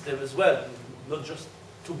practice them as well, not just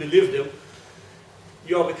to believe them.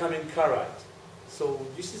 You are becoming Karaite. So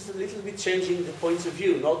this is a little bit changing the point of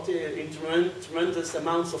view, not in tremendous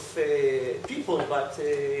amounts of people, but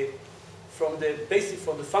from the basic,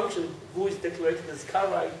 from the function, who is declared as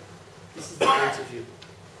Karaite, this is the point of view.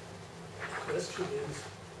 The question is,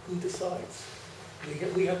 who decides?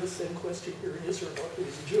 We have the same question here in Israel about who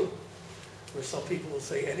is a Jew, where some people will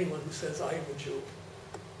say anyone who says I am a Jew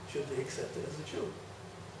should be accepted as a Jew.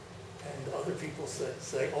 And other people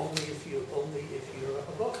say only if you're a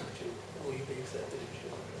Havakan Jew will you be accepted as a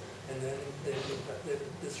Jew. And then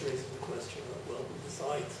this raises the question of, well, who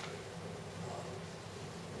decides?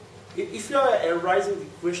 If you are raising the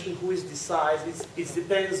question who is decides, it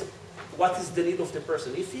depends what is the need of the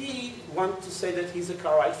person. If he wants to say that he's a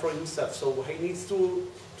Karaite for himself, so he needs to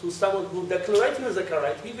someone who declares him as a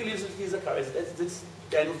Karaite, he believes that he's a Karaite. That's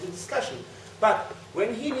the end of the discussion. But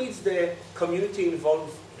when he needs the community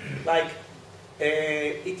involved, like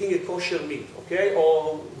eating a kosher meat, okay,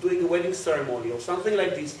 or doing a wedding ceremony or something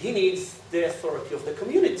like this, he needs the authority of the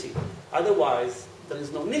community. Otherwise, there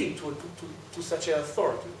is no need to such an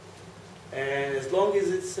authority. And as long as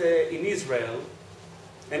it's in Israel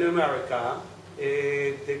and America,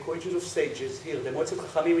 the College of Sages here, the Motzei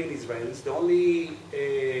Chachamim in Israel, is the only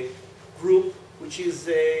group which is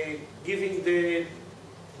giving the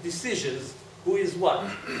decisions who is what.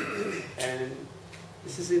 And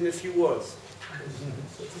this is in a few words.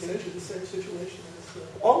 So it's essentially the same situation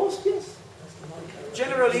as Almost, yes. as the non-Karaite.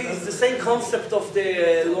 Generally, it's the same concept of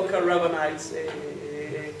the local rabbinites,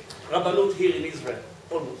 Rabbanut here in Israel,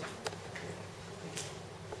 almost.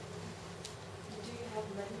 Do you have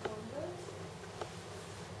many converts?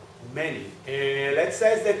 Many. Let's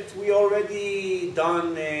say that we already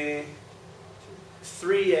done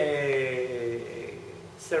 3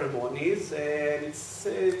 ceremonies, and it's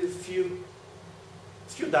a few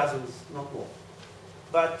dozens, not more.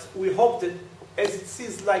 But we hope that, as it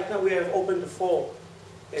seems like now we have opened the 4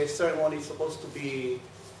 ceremonies, supposed to be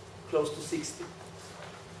close to 60.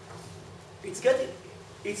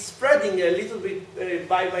 It's spreading a little bit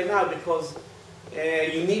by now, because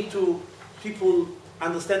you need to, people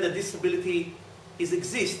understand that disability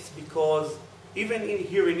exists, because even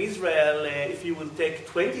here in Israel, if you will take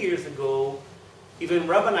 20 years ago, even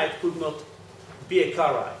rabbinate could not be a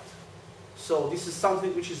Karaite. So this is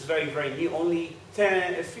something which is very, very new. Only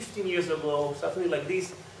 10, 15 years ago, something like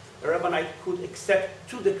this, a rabbinate could accept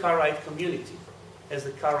to the Karaite community as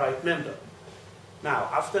a Karaite member. Now,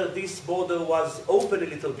 after this border was open a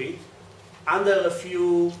little bit, under a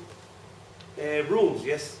few rules,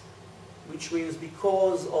 yes, which means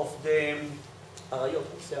because of the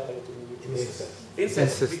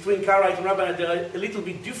incest between Karaite and Rabbinate, there are a little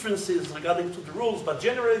bit differences regarding to the rules, but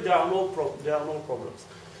generally there are no problems.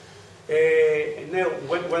 And now,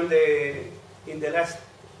 in the last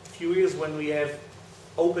few years, when we have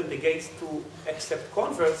opened the gates to accept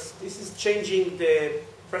converts, this is changing the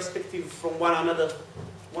perspective from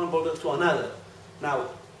one border to another. Now,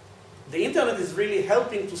 the internet is really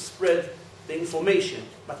helping to spread the information,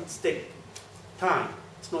 but it's taking time.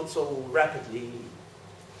 It's not so rapidly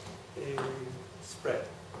spread.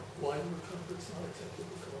 Why were converts not accepted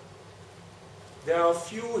before? There are a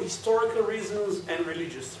few historical reasons and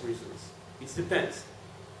religious reasons. It depends.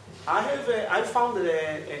 I found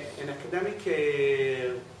an academic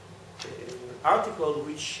article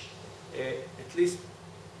which at least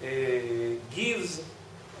gives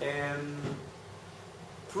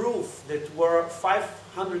proof that were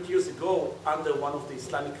 500 years ago, under one of the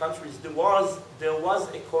Islamic countries, there was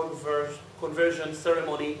a conversion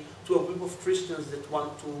ceremony to a group of Christians that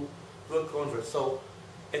want to do a convert. So,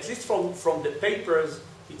 at least from the papers,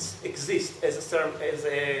 it exists as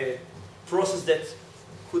a process that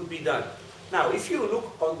could be done. Now, if you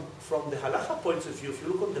look from the halacha point of view, if you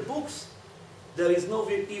look on the books, there is no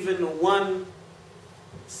even one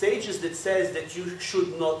sages that says that you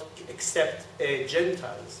should not accept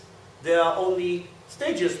Gentiles. There are only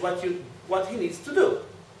stages what he needs to do.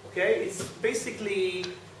 Okay, it's basically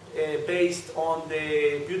based on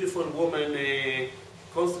the beautiful woman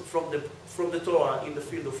concept from the Torah in the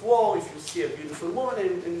field of war. If you see a beautiful woman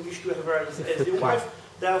and wish to have her as your wife,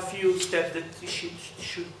 there are a few steps that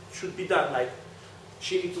should be done, like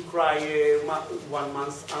she needs to cry 1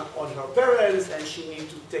 month on her parents, and she needs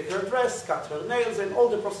to take her dress, cut her nails, and all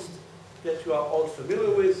the process that you are all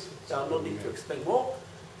familiar with. There are no need to explain more.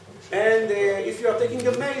 And if you are taking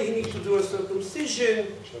a male, he needs to do a circumcision.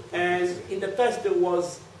 And in the past there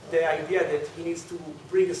was the idea that he needs to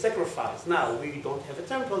bring a sacrifice. Now, we don't have a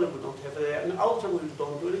temple, we don't have an altar, we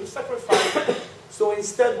don't do any sacrifice. So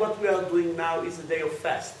instead, what we are doing now is a day of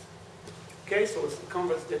fast. Okay, so it's the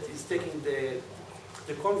convert that is taking the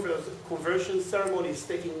conversion ceremony is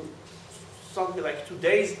taking something like 2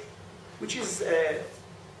 days, which is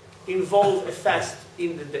involve a fast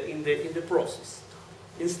in the process,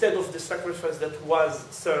 instead of the sacrifice that was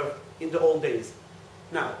served in the old days.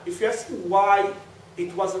 Now, if you ask why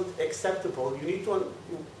it wasn't acceptable, you need to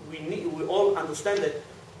we all understand that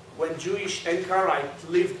when Jewish and Karaite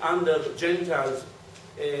lived under Gentiles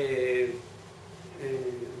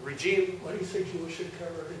regime, Why do you say Jewish and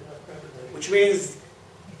Karaite and not Karaite? which means,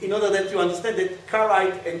 in order that you understand that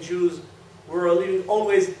Karaite and Jews were living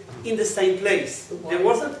always in the same place. But There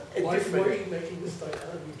wasn't a Why are difference. you making this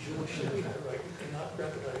dichotomy Jewish and Karaite and not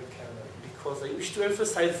Karaite and Karaite? Because I wish to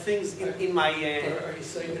emphasize things in my... Or are you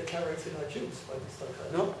saying that Karaites are not Jews by this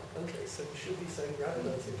dichotomy? No. Okay, so we should be saying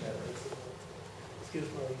Rabbinites and Karaites. Excuse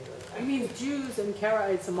my... I mean Jews and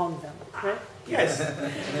Karaites among them, right? Yes.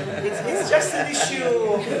 It's just an issue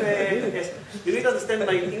of... yes. You need to understand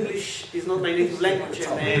my English is not my native language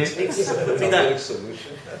and things could be done.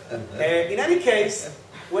 In any case,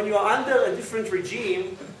 when you are under a different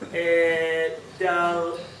regime, there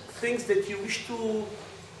are things that you wish to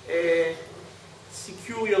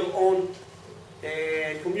secure your own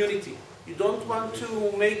community. You don't want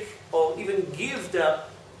to make or even give the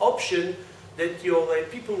option that your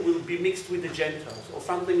people will be mixed with the Gentiles or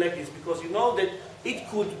something like this, because you know that it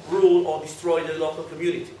could rule or destroy the local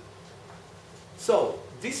community. So,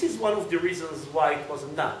 this is one of the reasons why it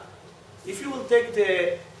wasn't done. If you will take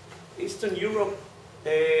the Eastern Europe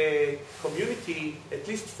community, at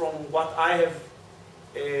least from what I have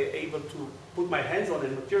able to put my hands on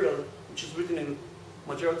in material, which is written in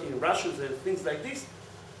majority in Russians and things like this,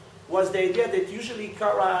 was the idea that usually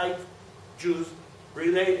Karaite Jews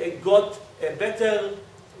got a better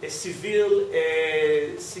civil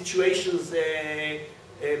situations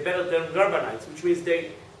better than Rabbinites, which means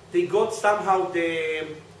they got somehow the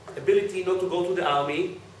ability not to go to the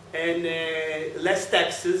army and less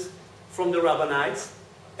taxes from the Rabbinites.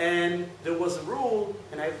 And there was a rule,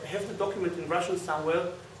 and I have the document in Russian somewhere,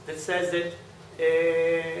 that says that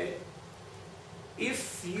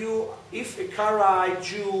if a Karaite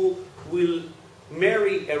Jew will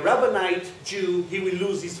marry a Rabbinite Jew, he will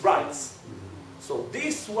lose his rights. So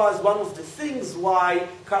this was one of the things why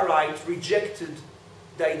Karaite rejected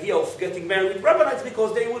the idea of getting married with Rabbinites,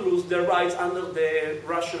 because they will lose their rights under the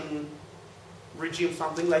Russian regime,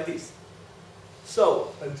 something like this.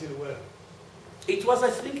 So, Until when? it was, I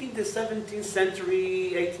think, in the 17th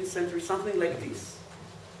century, 18th century, something like this.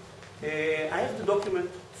 I have the document,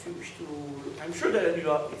 if you wish to... I'm sure that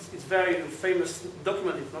it's very famous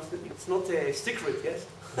document. It's not a secret, yes?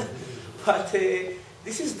 But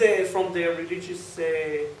this is from the religious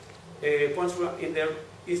points in the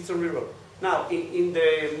Eastern Europe. Now, in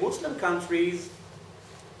the Muslim countries,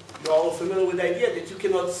 you're all familiar with the idea that you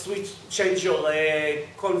cannot change your,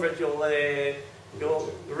 convert your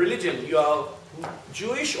religion. You are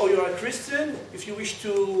Jewish or you are a Christian. If you wish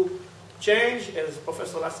to change, as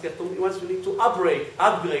Professor LASKER told me once, you need to upgrade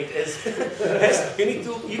as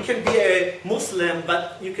you can be a Muslim,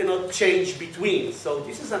 but you cannot change between. So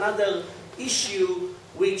this is another issue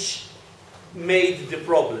which made the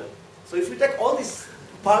problem. So if you take all these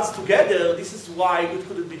parts together, this is why it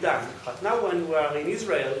couldn't be done. But now when we are in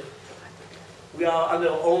Israel, we are under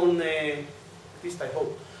our own, at least I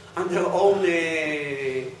hope, under our own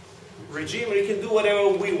regime, and we can do whatever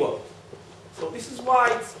we want. So this is why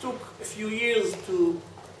it took a few years to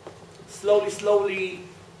slowly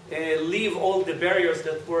leave all the barriers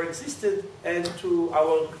that were existed and to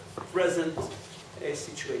our present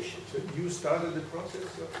situation. So you started the process?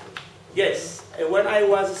 Yes, when I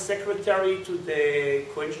was secretary to the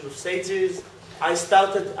Coalition of Sages, I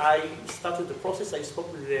started the process. I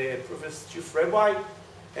spoke with the previous chief rabbi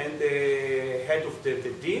and the head of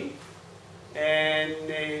the dean,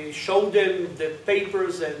 and showed them the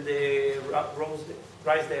papers and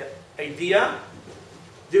raised the idea.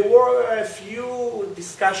 There were a few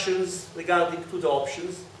discussions regarding to the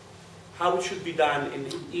options, how it should be done,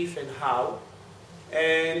 and if and how.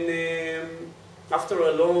 And after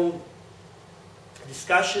a long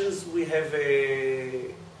discussions, we have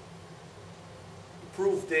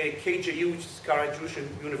approved the KJU, which is Karaite Jewish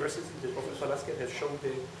University. The Professor LASKER has shown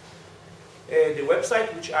the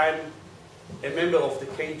website, which I'm a member of the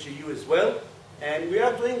KJU as well. And we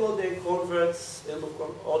are doing all the converts, and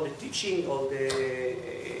all the teaching, all the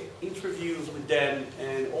interviews with them,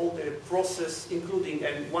 and all the process, including,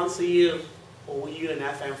 and once a year or a year and a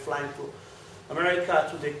half, I'm flying to America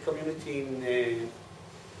to the community in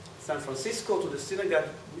San Francisco, to the synagogue,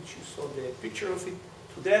 which you saw the picture of it,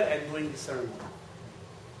 to there and doing the ceremony.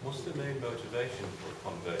 What's the main motivation for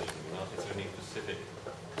conversion? Is there any specific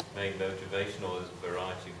main motivation, or is it a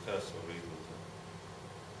variety of personal reasons?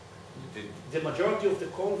 The majority of the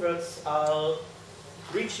converts are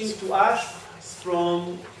reaching to us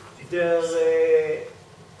from their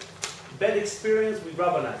bad experience with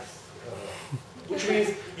rabbinites. Which means,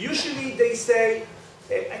 usually they say,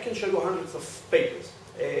 I can show you hundreds of papers.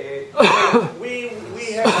 We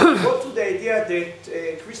have got to the idea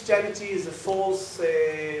that Christianity is a false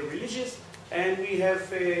religion, and we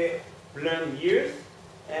have learned years,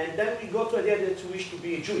 and then we got to the idea that we wish to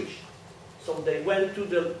be Jewish. So they went to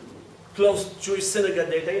the close Jewish synagogue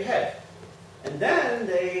that they had. And then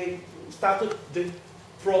they started the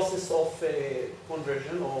process of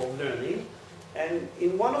conversion or learning. And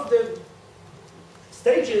in one of the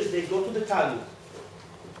stages, they go to the Talmud.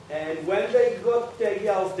 And when they got the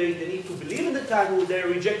idea of they need to believe in the Talmud, they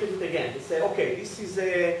rejected it again. They say, okay, this is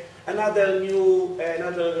another New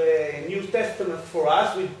Testament for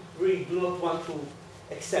us. We really do not want to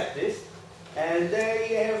accept this. And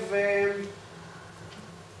they have,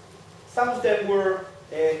 some of them were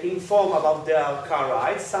informed about their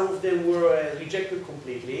Karaite, some of them were rejected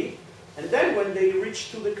completely. And then when they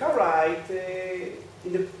reached to the Karaite,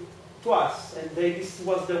 to us, and this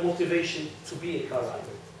was their motivation to be a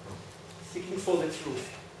Karaite, seeking for the truth,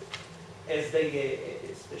 as they,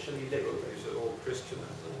 especially they were. Is it all Christian?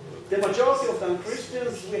 The majority of them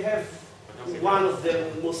Christians. We have one of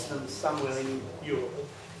them Muslims somewhere in Europe.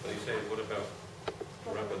 But you say, what about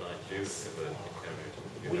Rabbinite Jews?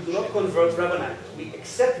 We do not convert Rabbinite. We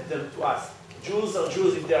accept them to us. Jews are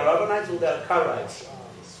Jews if they are Rabbinites or they are Karaites.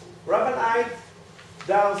 Rabbinite,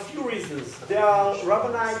 there are a few reasons. There are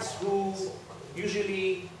Rabbinites who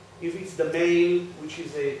usually, if it's the male, which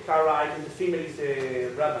is a Karaite, and the female is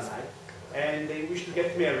a Rabbinite, and they wish to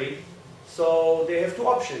get married, so they have two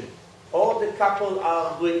options. Or the couple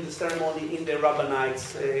are doing the ceremony in the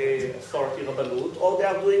Rabbinite's authority, Rabbanut, or they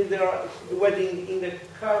are doing their wedding in the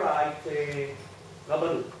Karaite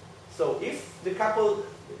Rabbanut. So if the couple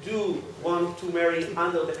do want to marry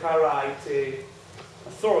under the Karaite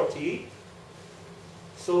authority,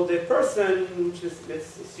 so the person, which is,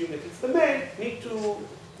 let's assume that it's the male, need to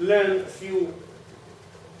learn a few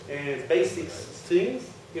basic things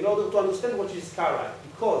in order to understand what is Karaite.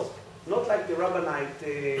 Because, not like the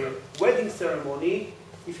Rabbinite wedding ceremony,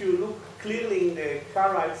 if you look clearly in the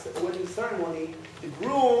Karaite wedding ceremony, the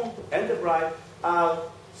groom and the bride are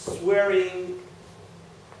swearing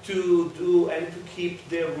to do and to keep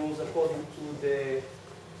the rules according to the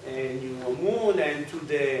new moon and to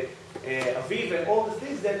the Aviv and all the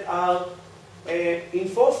things that are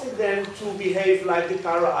enforcing them to behave like the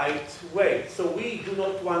Karaite way. So we do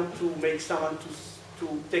not want to make someone to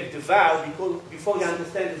take the vow before he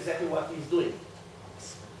understands exactly what he's doing.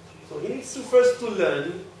 So he needs to first to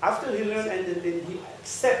learn. After he learns and then he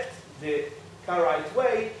accepts the Karaite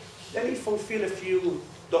way, then he fulfill a few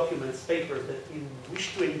documents, papers that he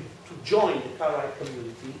wish to join the Karaite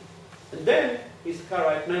community. And then he's a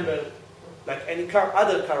Karaite member like any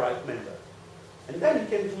other Karaite member. And then he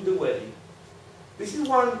can do the wedding. This is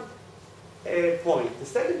one point. The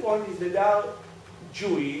second point is that there are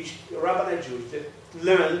Jewish, Rabbinite Jews, that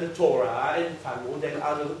learn the Torah and Talmud and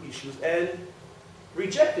other issues and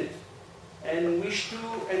reject it and wish to,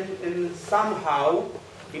 and somehow,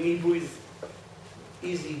 in Hebrew is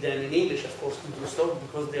easy than in English, of course, to do so,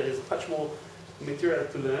 because there is much more material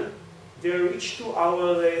to learn. They reach to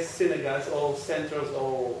our synagogues or centers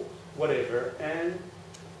or whatever, and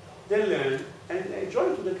they learn and they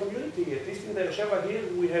join to the community. At least in the Yeshiva here,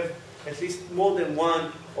 we have at least more than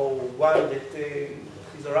one that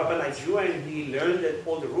is a Rabbinite Jew, and he learned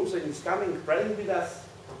all the rules, and he's coming, praying with us,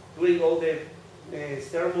 doing all the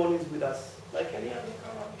ceremonies with us, like any other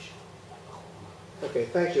Karaite. Okay,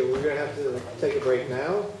 thank you. We're going to have to take a break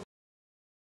now.